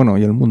Europa, bueno,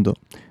 y el mundo,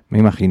 me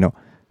imagino,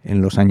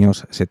 en los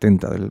años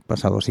 70 del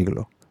pasado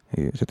siglo,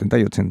 70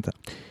 y 80.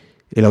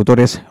 El autor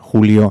es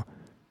Julio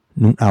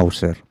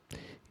Nunhauser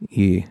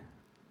y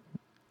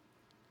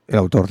el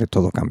autor de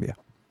Todo Cambia.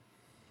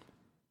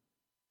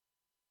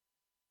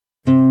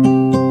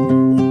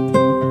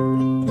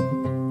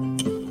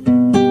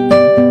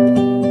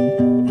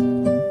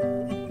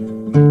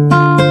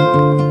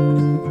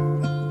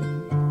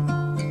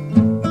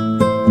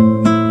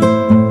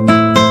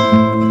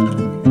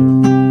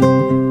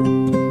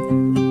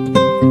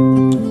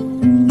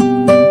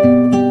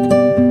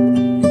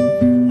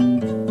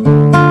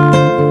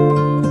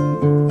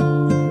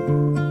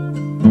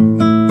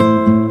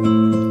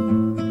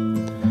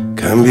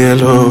 Cambia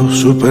lo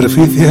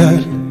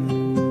superficial,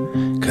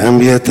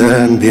 cambia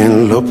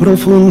también lo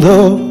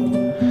profundo,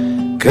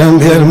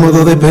 cambia el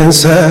modo de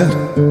pensar,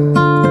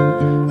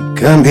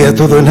 cambia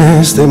todo en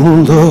este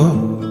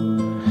mundo,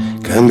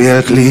 cambia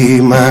el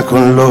clima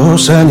con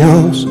los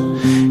años,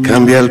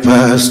 cambia el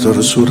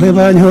pastor su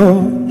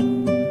rebaño,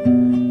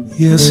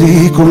 y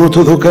así como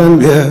todo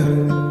cambia,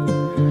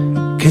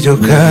 que yo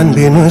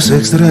cambie no es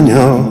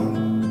extraño.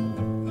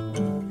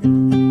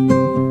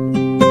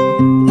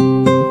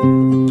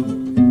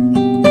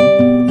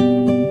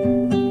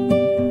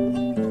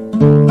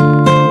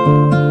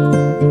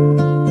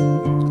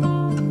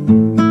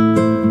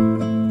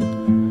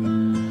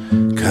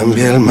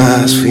 Cambia el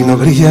más fino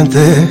brillante,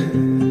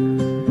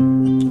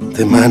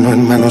 de mano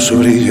en mano su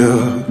brillo,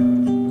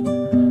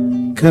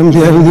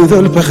 cambia el nido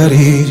el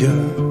pajarillo,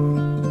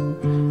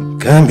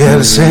 cambia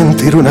el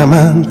sentir un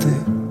amante,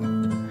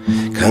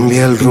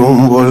 cambia el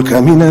rumbo el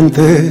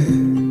caminante,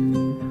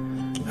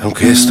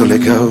 aunque esto le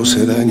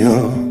cause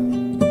daño.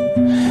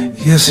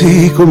 Y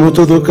así como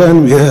todo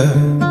cambia,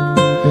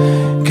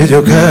 que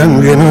yo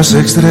cambie no es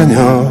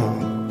extraño.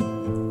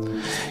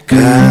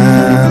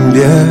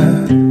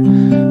 Cambia,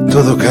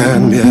 todo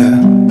cambia,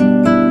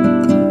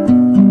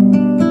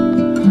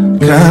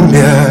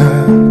 cambia,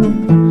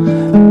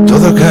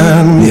 todo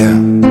cambia,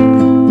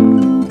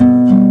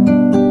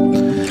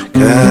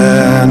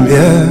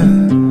 cambia,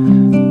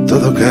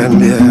 todo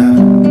cambia,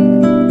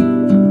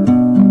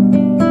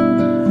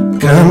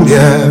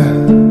 cambia,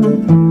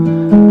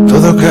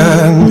 todo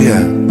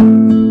cambia.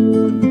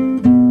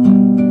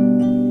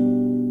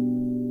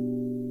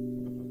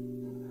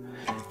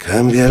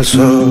 Cambia el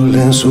sol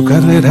en su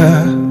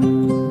carrera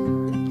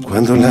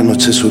cuando la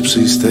noche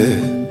subsiste,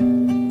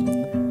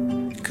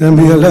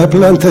 cambia la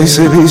planta y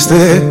se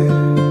viste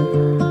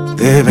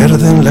de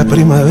verde en la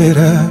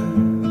primavera,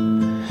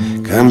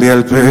 cambia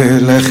el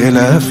pelaje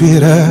la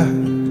fiera,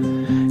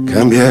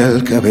 cambia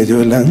el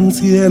cabello el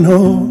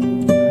anciano,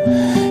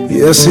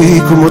 y así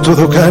como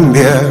todo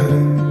cambia,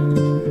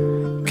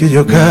 que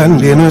yo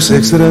cambie no es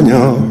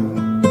extraño.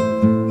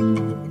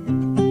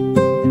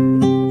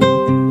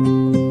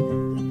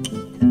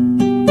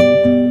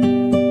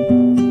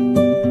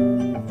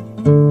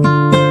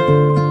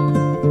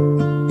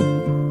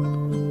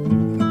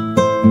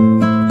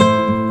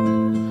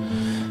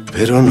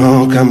 Pero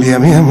no cambia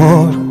mi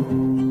amor,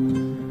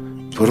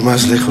 por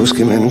más lejos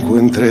que me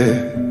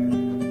encuentre,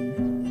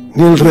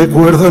 ni el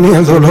recuerdo ni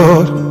el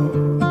dolor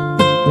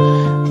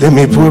de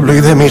mi pueblo y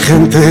de mi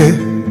gente.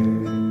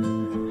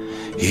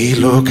 Y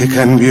lo que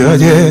cambió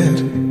ayer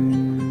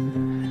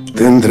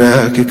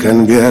tendrá que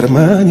cambiar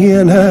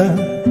mañana,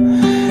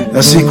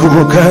 así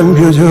como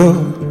cambio yo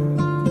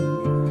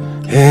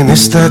en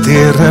esta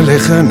tierra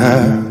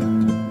lejana.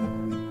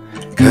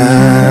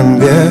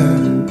 Cambia,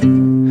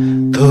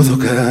 todo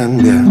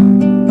cambia.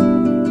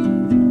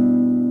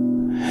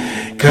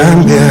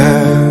 Cambia,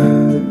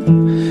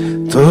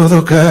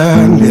 todo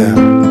cambia.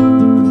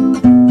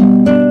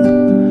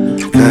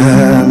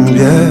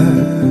 Cambia,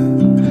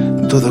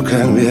 todo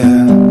cambia.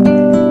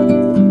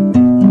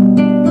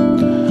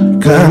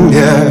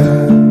 Cambia,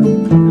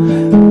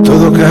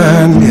 todo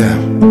cambia.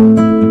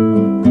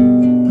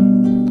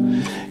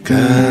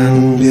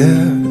 Cambia,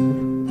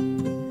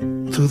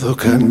 todo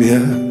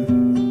cambia.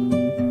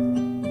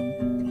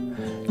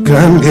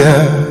 Cambia,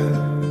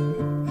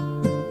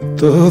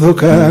 todo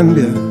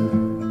cambia.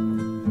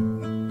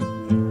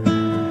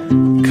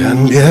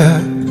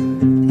 Cambia,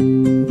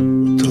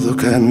 todo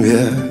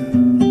cambia.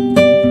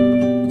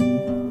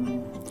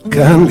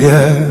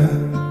 Cambia,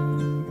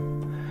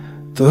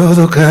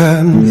 todo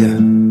cambia.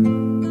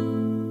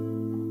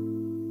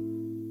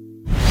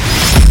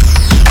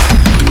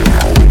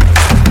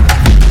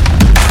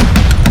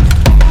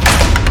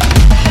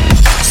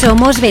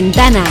 Somos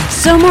ventana,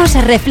 somos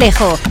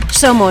reflejo,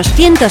 somos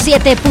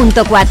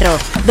 107.4,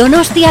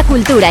 Donostia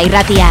Kultura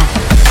Irratia.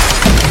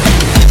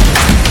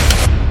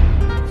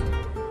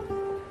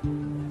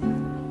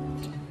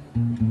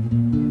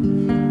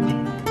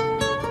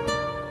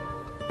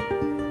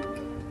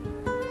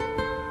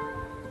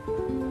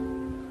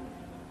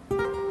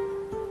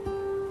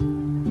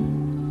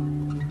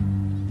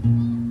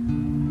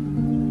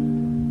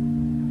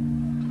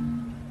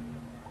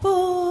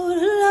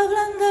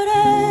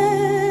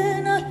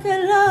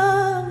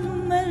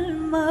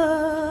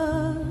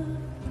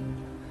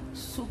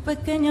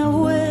 Pequeña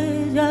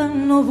huella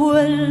no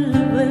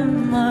vuelve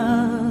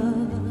más,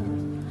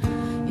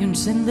 y un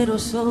sendero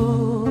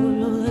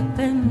solo de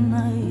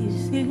pena y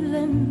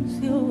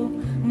silencio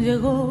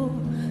llegó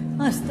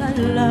hasta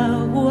el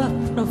agua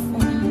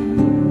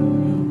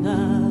profunda,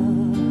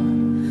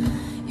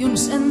 y un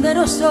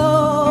sendero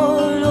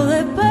solo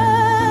de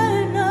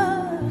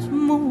penas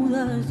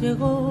mudas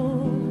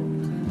llegó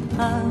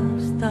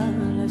hasta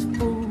la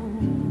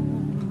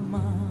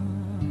espuma.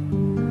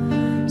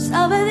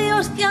 Sabe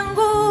Dios qué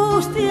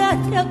angustia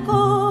te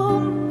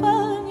acompañó,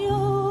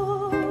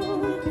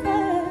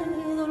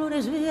 qué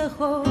dolores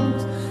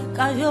viejos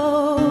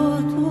cayó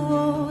tu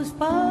voz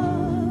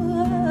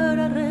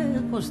para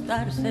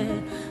recostarse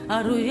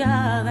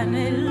arrullada en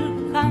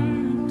el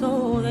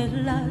canto de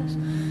las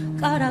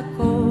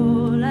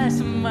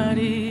caracolas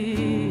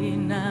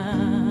marinas.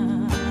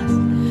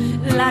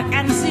 La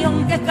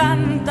canción que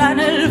canta en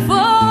el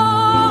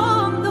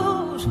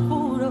fondo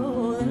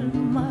oscuro del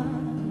mar,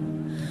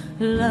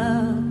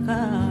 la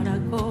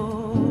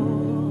caracola.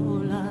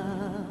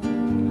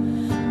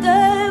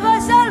 Te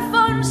vas,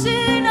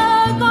 Alfonsina,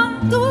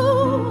 con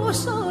tu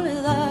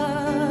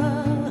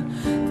soledad.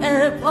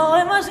 ¿Qué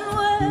poemas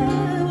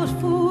nuevos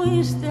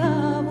fuiste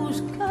a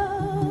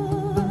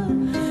buscar?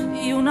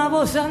 Y una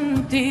voz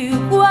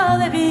antigua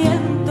de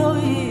viento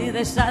y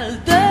de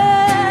salte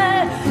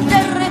te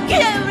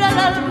requiebra el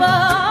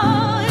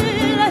alma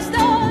y la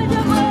está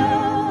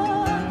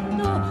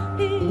llamando,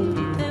 y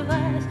te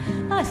vas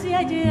hacia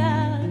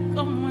allá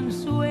como en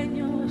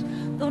sueños,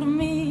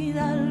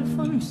 dormida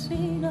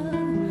Alfonsina,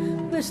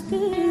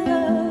 vestida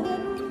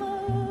de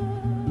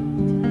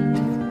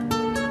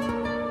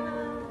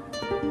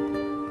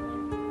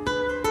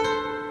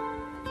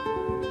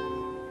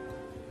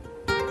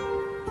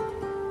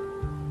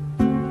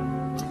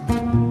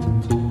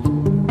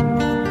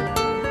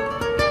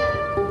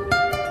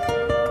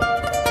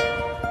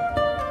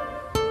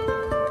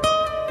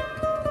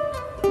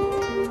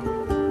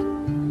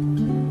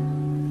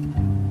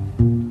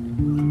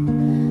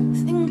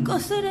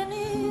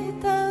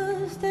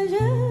serenitas te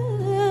llevarán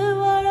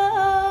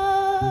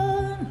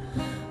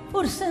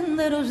por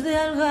senderos de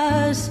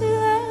algas y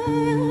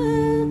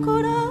de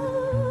coral,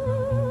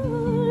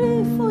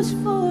 y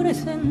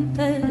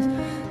fosforescentes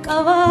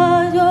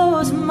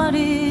caballos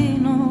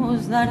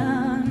marinos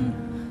darán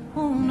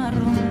una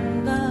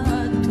ronda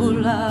a tu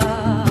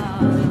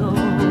lado,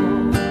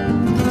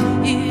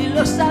 y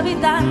los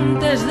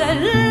habitantes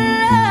del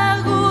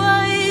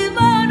agua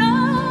iban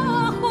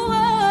a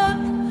jugar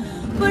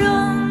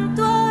pronto.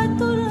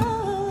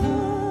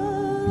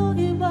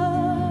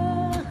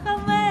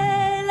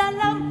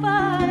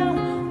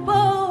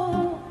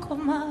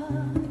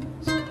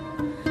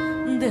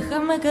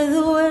 Déjame que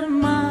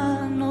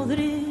duerma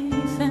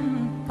nodriza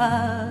en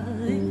paz.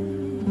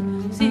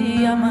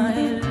 Si ama a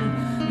él,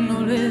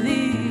 no le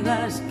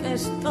digas que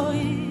estoy.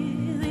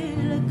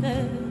 Dile que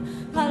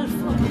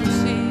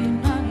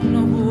Alfonsina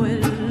no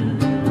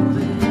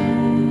vuelve.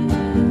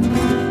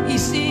 Y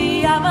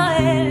si ama a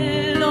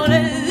él, no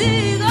le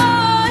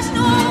digas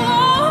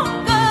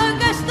nunca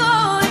que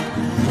estoy.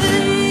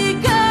 Di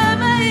que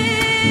me he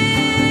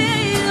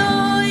ido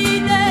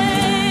y te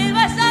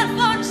vas,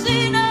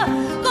 Alfonsina,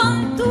 con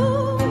tu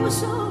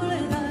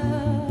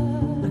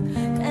soledad.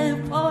 ¿Qué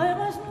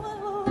poemas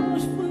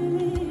nuevos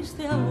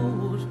fuiste a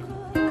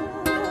buscar?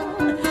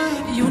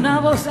 Y una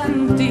voz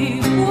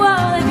antigua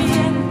de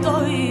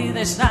viento y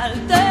de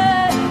salto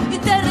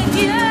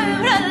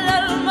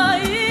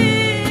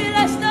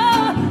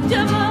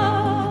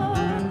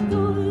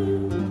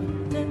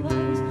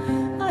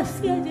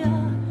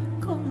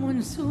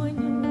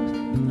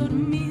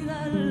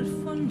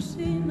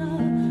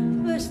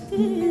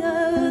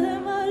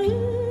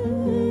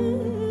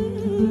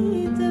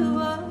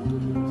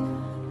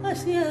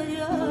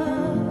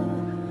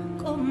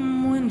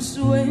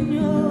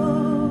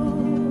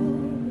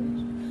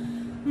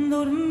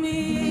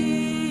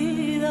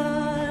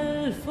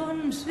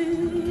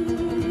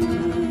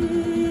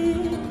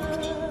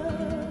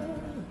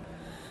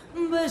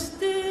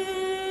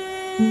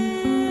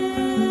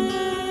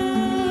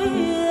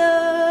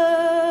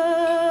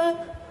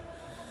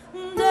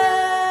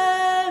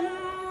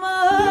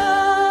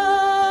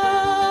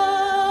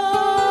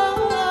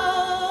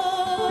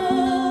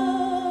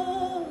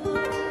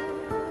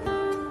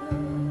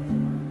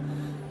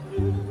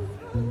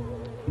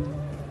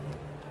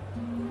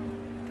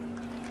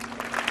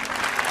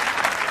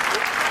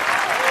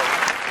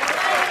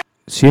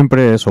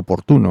Siempre es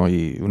oportuno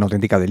y una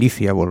auténtica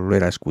delicia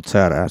volver a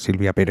escuchar a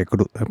Sílvia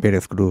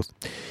Pérez Cruz.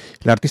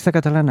 La artista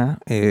catalana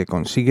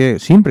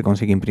siempre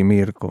consigue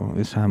imprimir con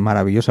esa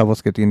maravillosa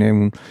voz que tiene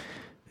un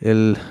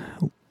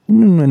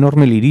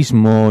enorme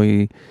lirismo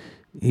y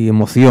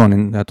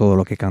emoción a todo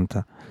lo que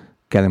canta,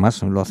 que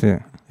además lo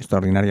hace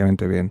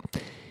extraordinariamente bien.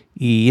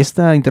 Y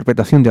esta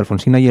interpretación de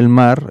Alfonsina y el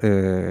mar,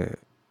 desde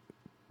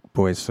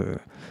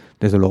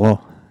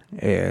luego,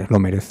 lo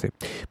merece.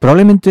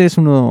 Probablemente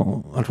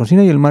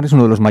Alfonsina y el mar es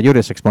uno de los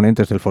mayores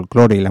exponentes del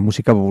folclore y la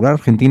música popular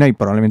argentina y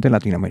probablemente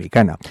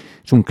latinoamericana.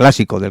 Es un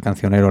clásico del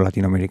cancionero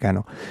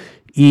latinoamericano.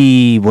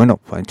 Y bueno,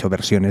 han hecho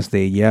versiones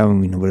de ella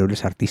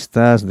innumerables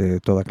artistas de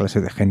toda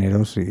clase de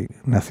géneros y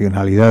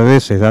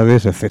nacionalidades,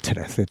 edades,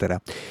 etcétera,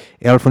 etcétera.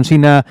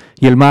 Alfonsina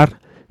y el mar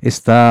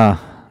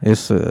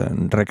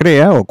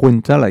recrea o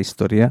cuenta la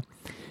historia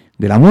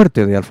de la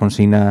muerte de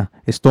Alfonsina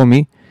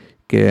Stomy,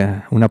 que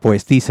una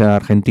poetisa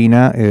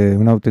argentina,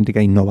 una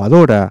auténtica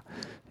innovadora,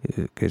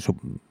 que su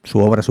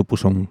obra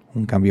supuso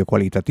un cambio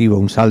cualitativo,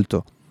 un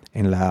salto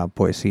en la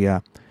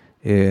poesía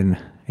en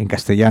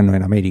castellano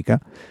en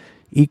América,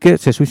 y que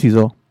se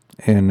suicidó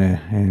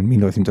en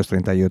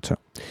 1938.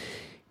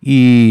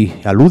 Y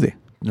alude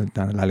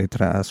la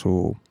letra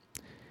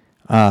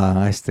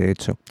a este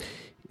hecho.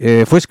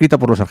 Fue escrita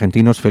por los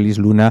argentinos Félix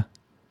Luna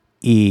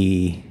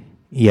y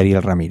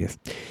Ariel Ramírez.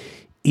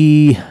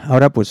 Y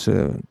ahora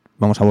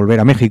vamos a volver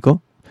a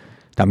México,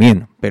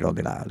 también, pero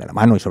de la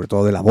mano y sobre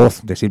todo de la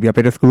voz de Sílvia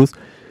Pérez Cruz,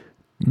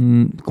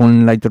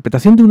 con la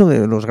interpretación de uno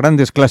de los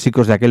grandes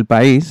clásicos de aquel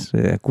país,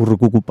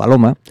 Currucucu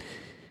Paloma,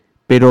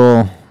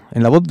 pero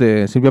en la voz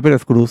de Sílvia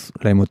Pérez Cruz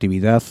la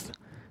emotividad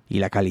y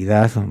la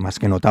calidad, más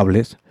que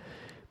notables,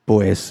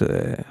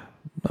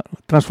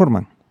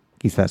 transforman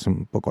quizás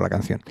un poco la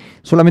canción.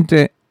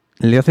 Solamente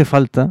le hace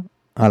falta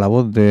a la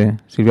voz de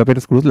Sílvia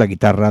Pérez Cruz la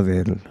guitarra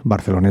del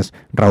barcelonés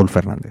Raúl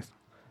Fernández.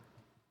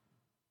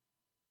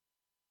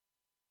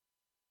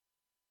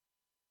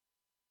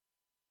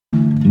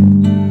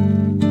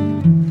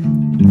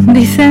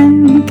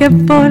 Dicen que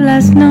por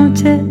las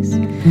noches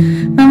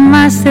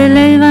mamá se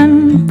le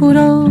iban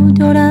puro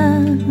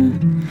llorar.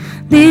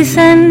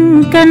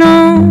 Dicen que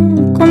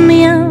no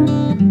comía,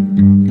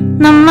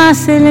 nada más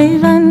se le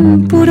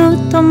iban puro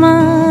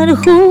tomar.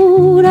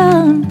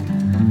 Juran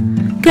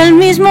que el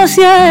mismo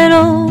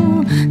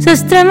cielo se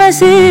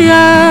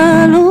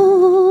estremecía al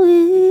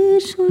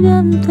oír su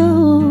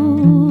llanto.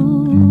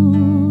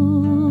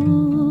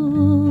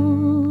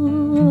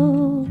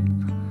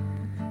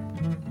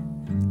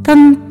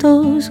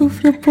 Tanto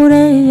sufrió por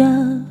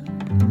ella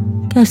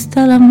que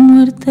hasta la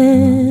muerte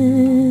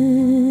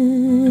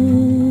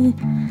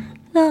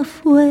la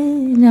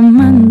fue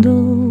llamando.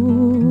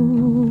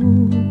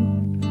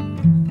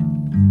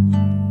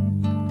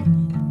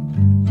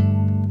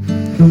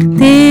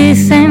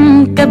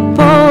 Dicen que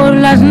por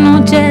las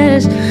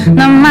noches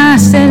nada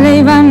más se le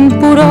iban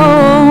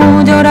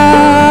puro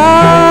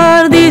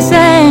llorar.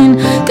 Dicen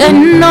que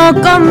no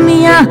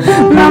comía,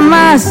 nada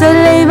más se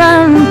le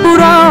iban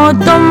puro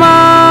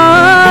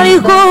tomar. Y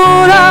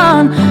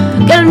juran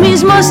que el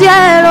mismo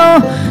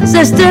cielo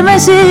se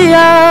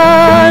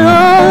estremecía al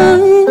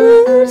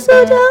oír su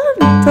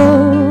llanto.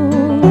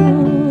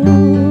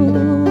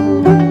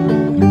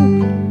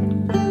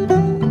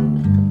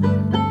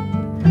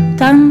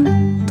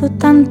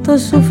 Tanto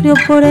sufrió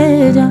por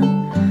ella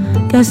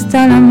que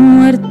hasta la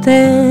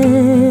muerte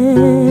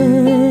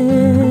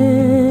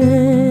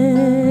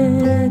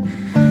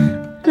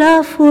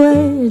la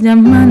fue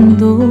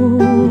llamando.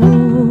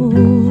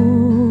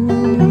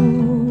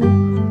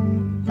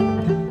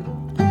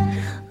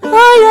 Ay,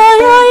 ay,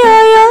 ay,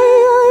 ay, ay,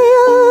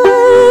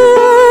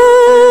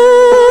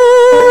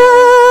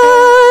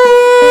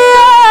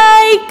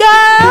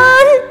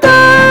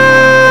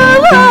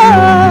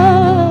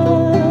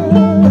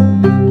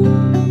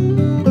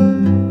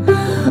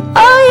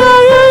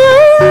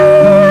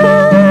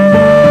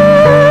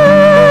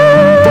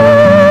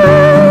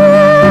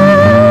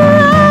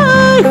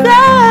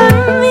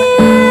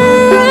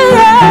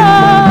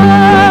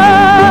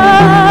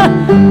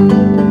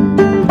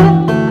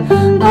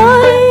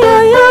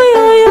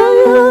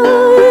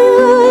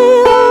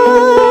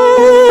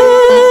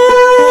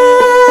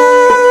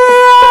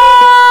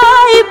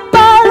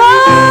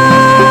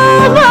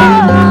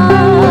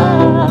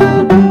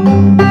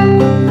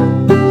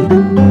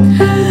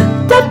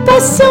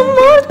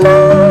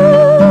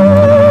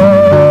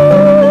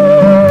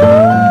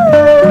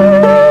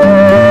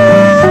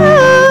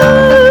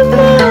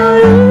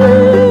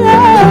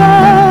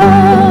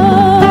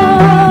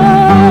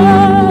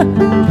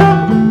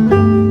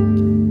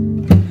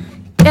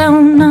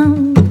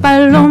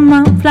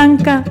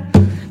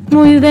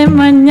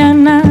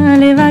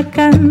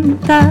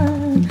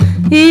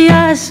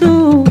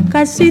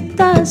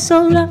 casita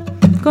sola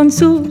con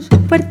sus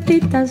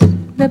puertitas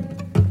de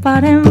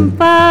par en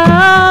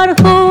par.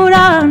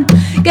 Juran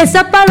que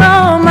esa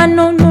paloma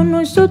no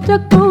es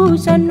otra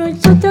cosa, no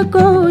es otra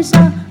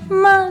cosa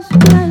más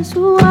que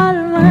su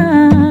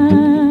alma.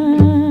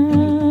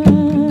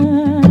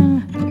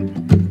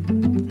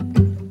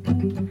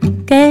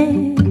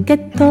 Que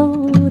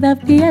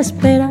todavía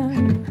espera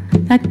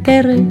a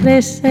que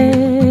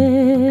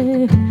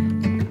regrese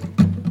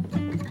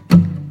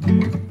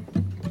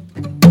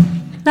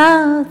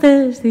la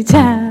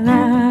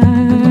desdichada.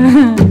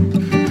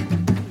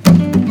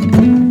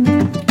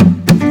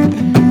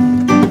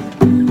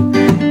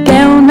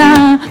 Que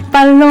una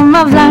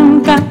paloma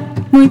blanca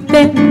muy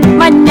de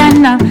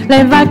mañana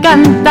le va a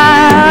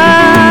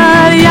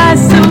cantar, y a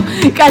su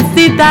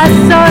casita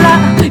sola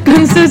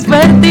con sus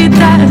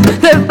puertitas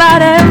de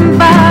par en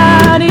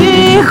par.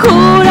 Y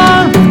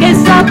jura que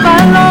esa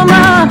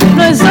paloma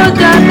no es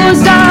otra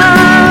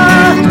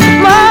cosa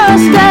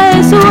más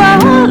que su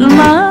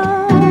alma.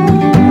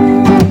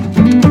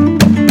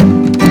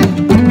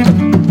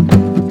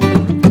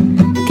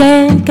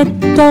 Que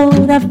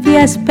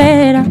todavía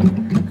espera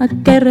a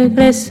que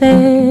regrese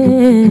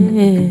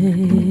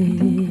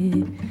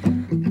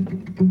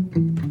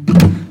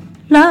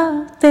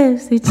la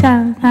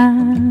desdichada.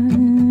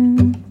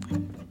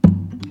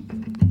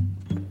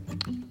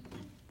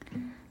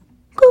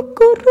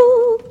 Cucurú,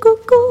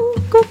 cucú,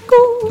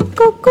 cucú,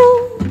 cucú,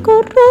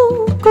 curú,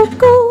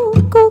 cucú,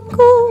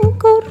 cucú,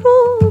 curú,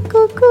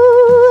 cucú.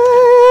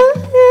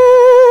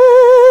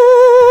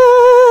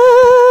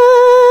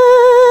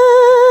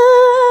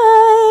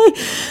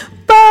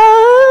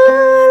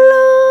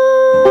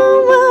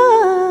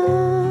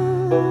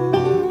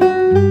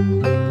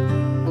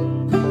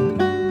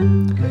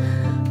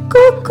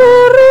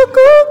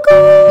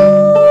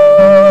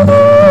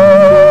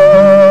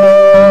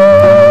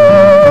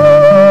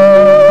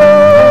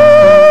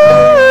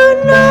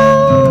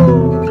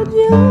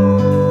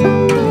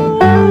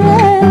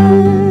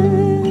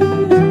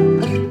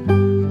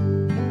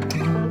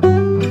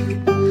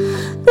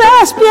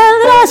 Las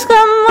piedras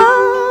jamás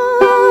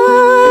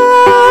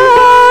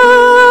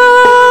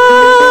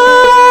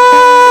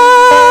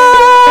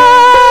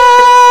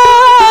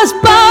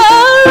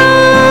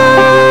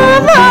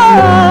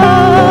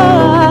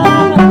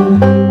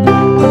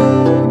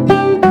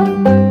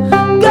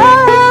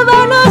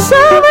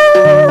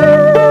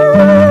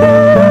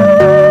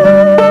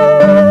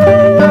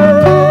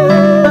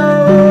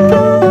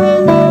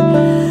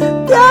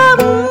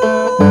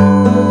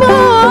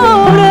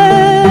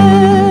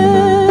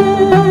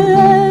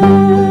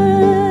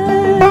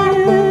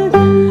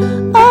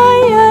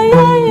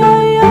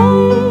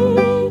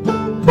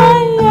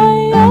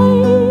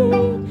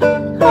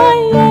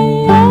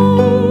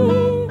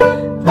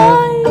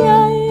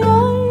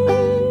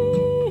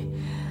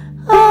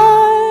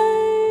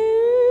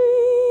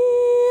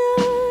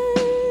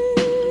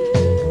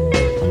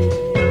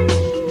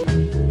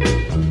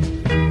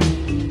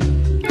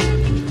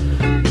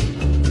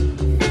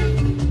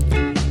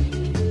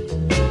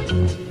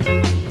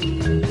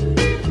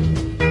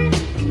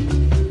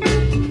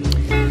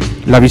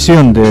La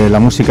visión de la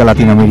música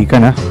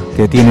latinoamericana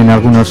que tienen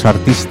algunos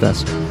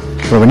artistas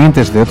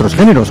provenientes de otros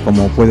géneros,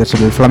 como puede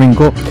ser el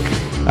flamenco,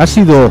 ha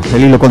sido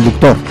el hilo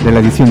conductor de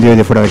la edición de hoy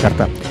de Fuera de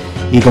Carta.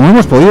 Y como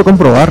hemos podido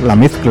comprobar, la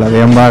mezcla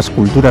de ambas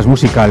culturas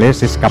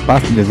musicales es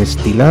capaz de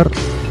destilar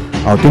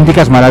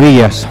auténticas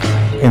maravillas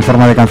en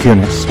forma de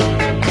canciones.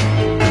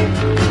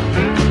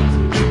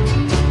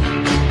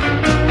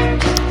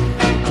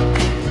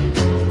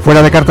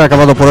 Fuera de Carta ha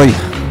acabado por hoy.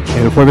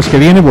 El jueves que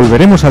viene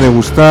volveremos a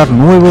degustar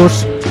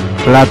nuevos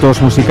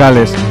platos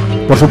musicales.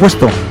 Por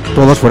supuesto,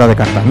 todos fuera de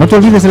carta. No te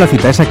olvides de la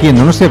cita, es aquí en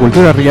Donostia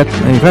Cultura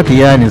y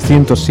Ratia, en el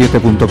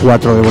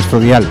 107.4 de vuestro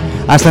dial.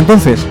 Hasta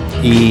entonces,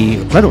 y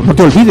claro, no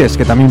te olvides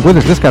que también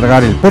puedes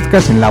descargar el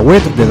podcast en la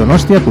web de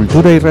Donostia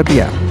Cultura y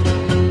Ratia.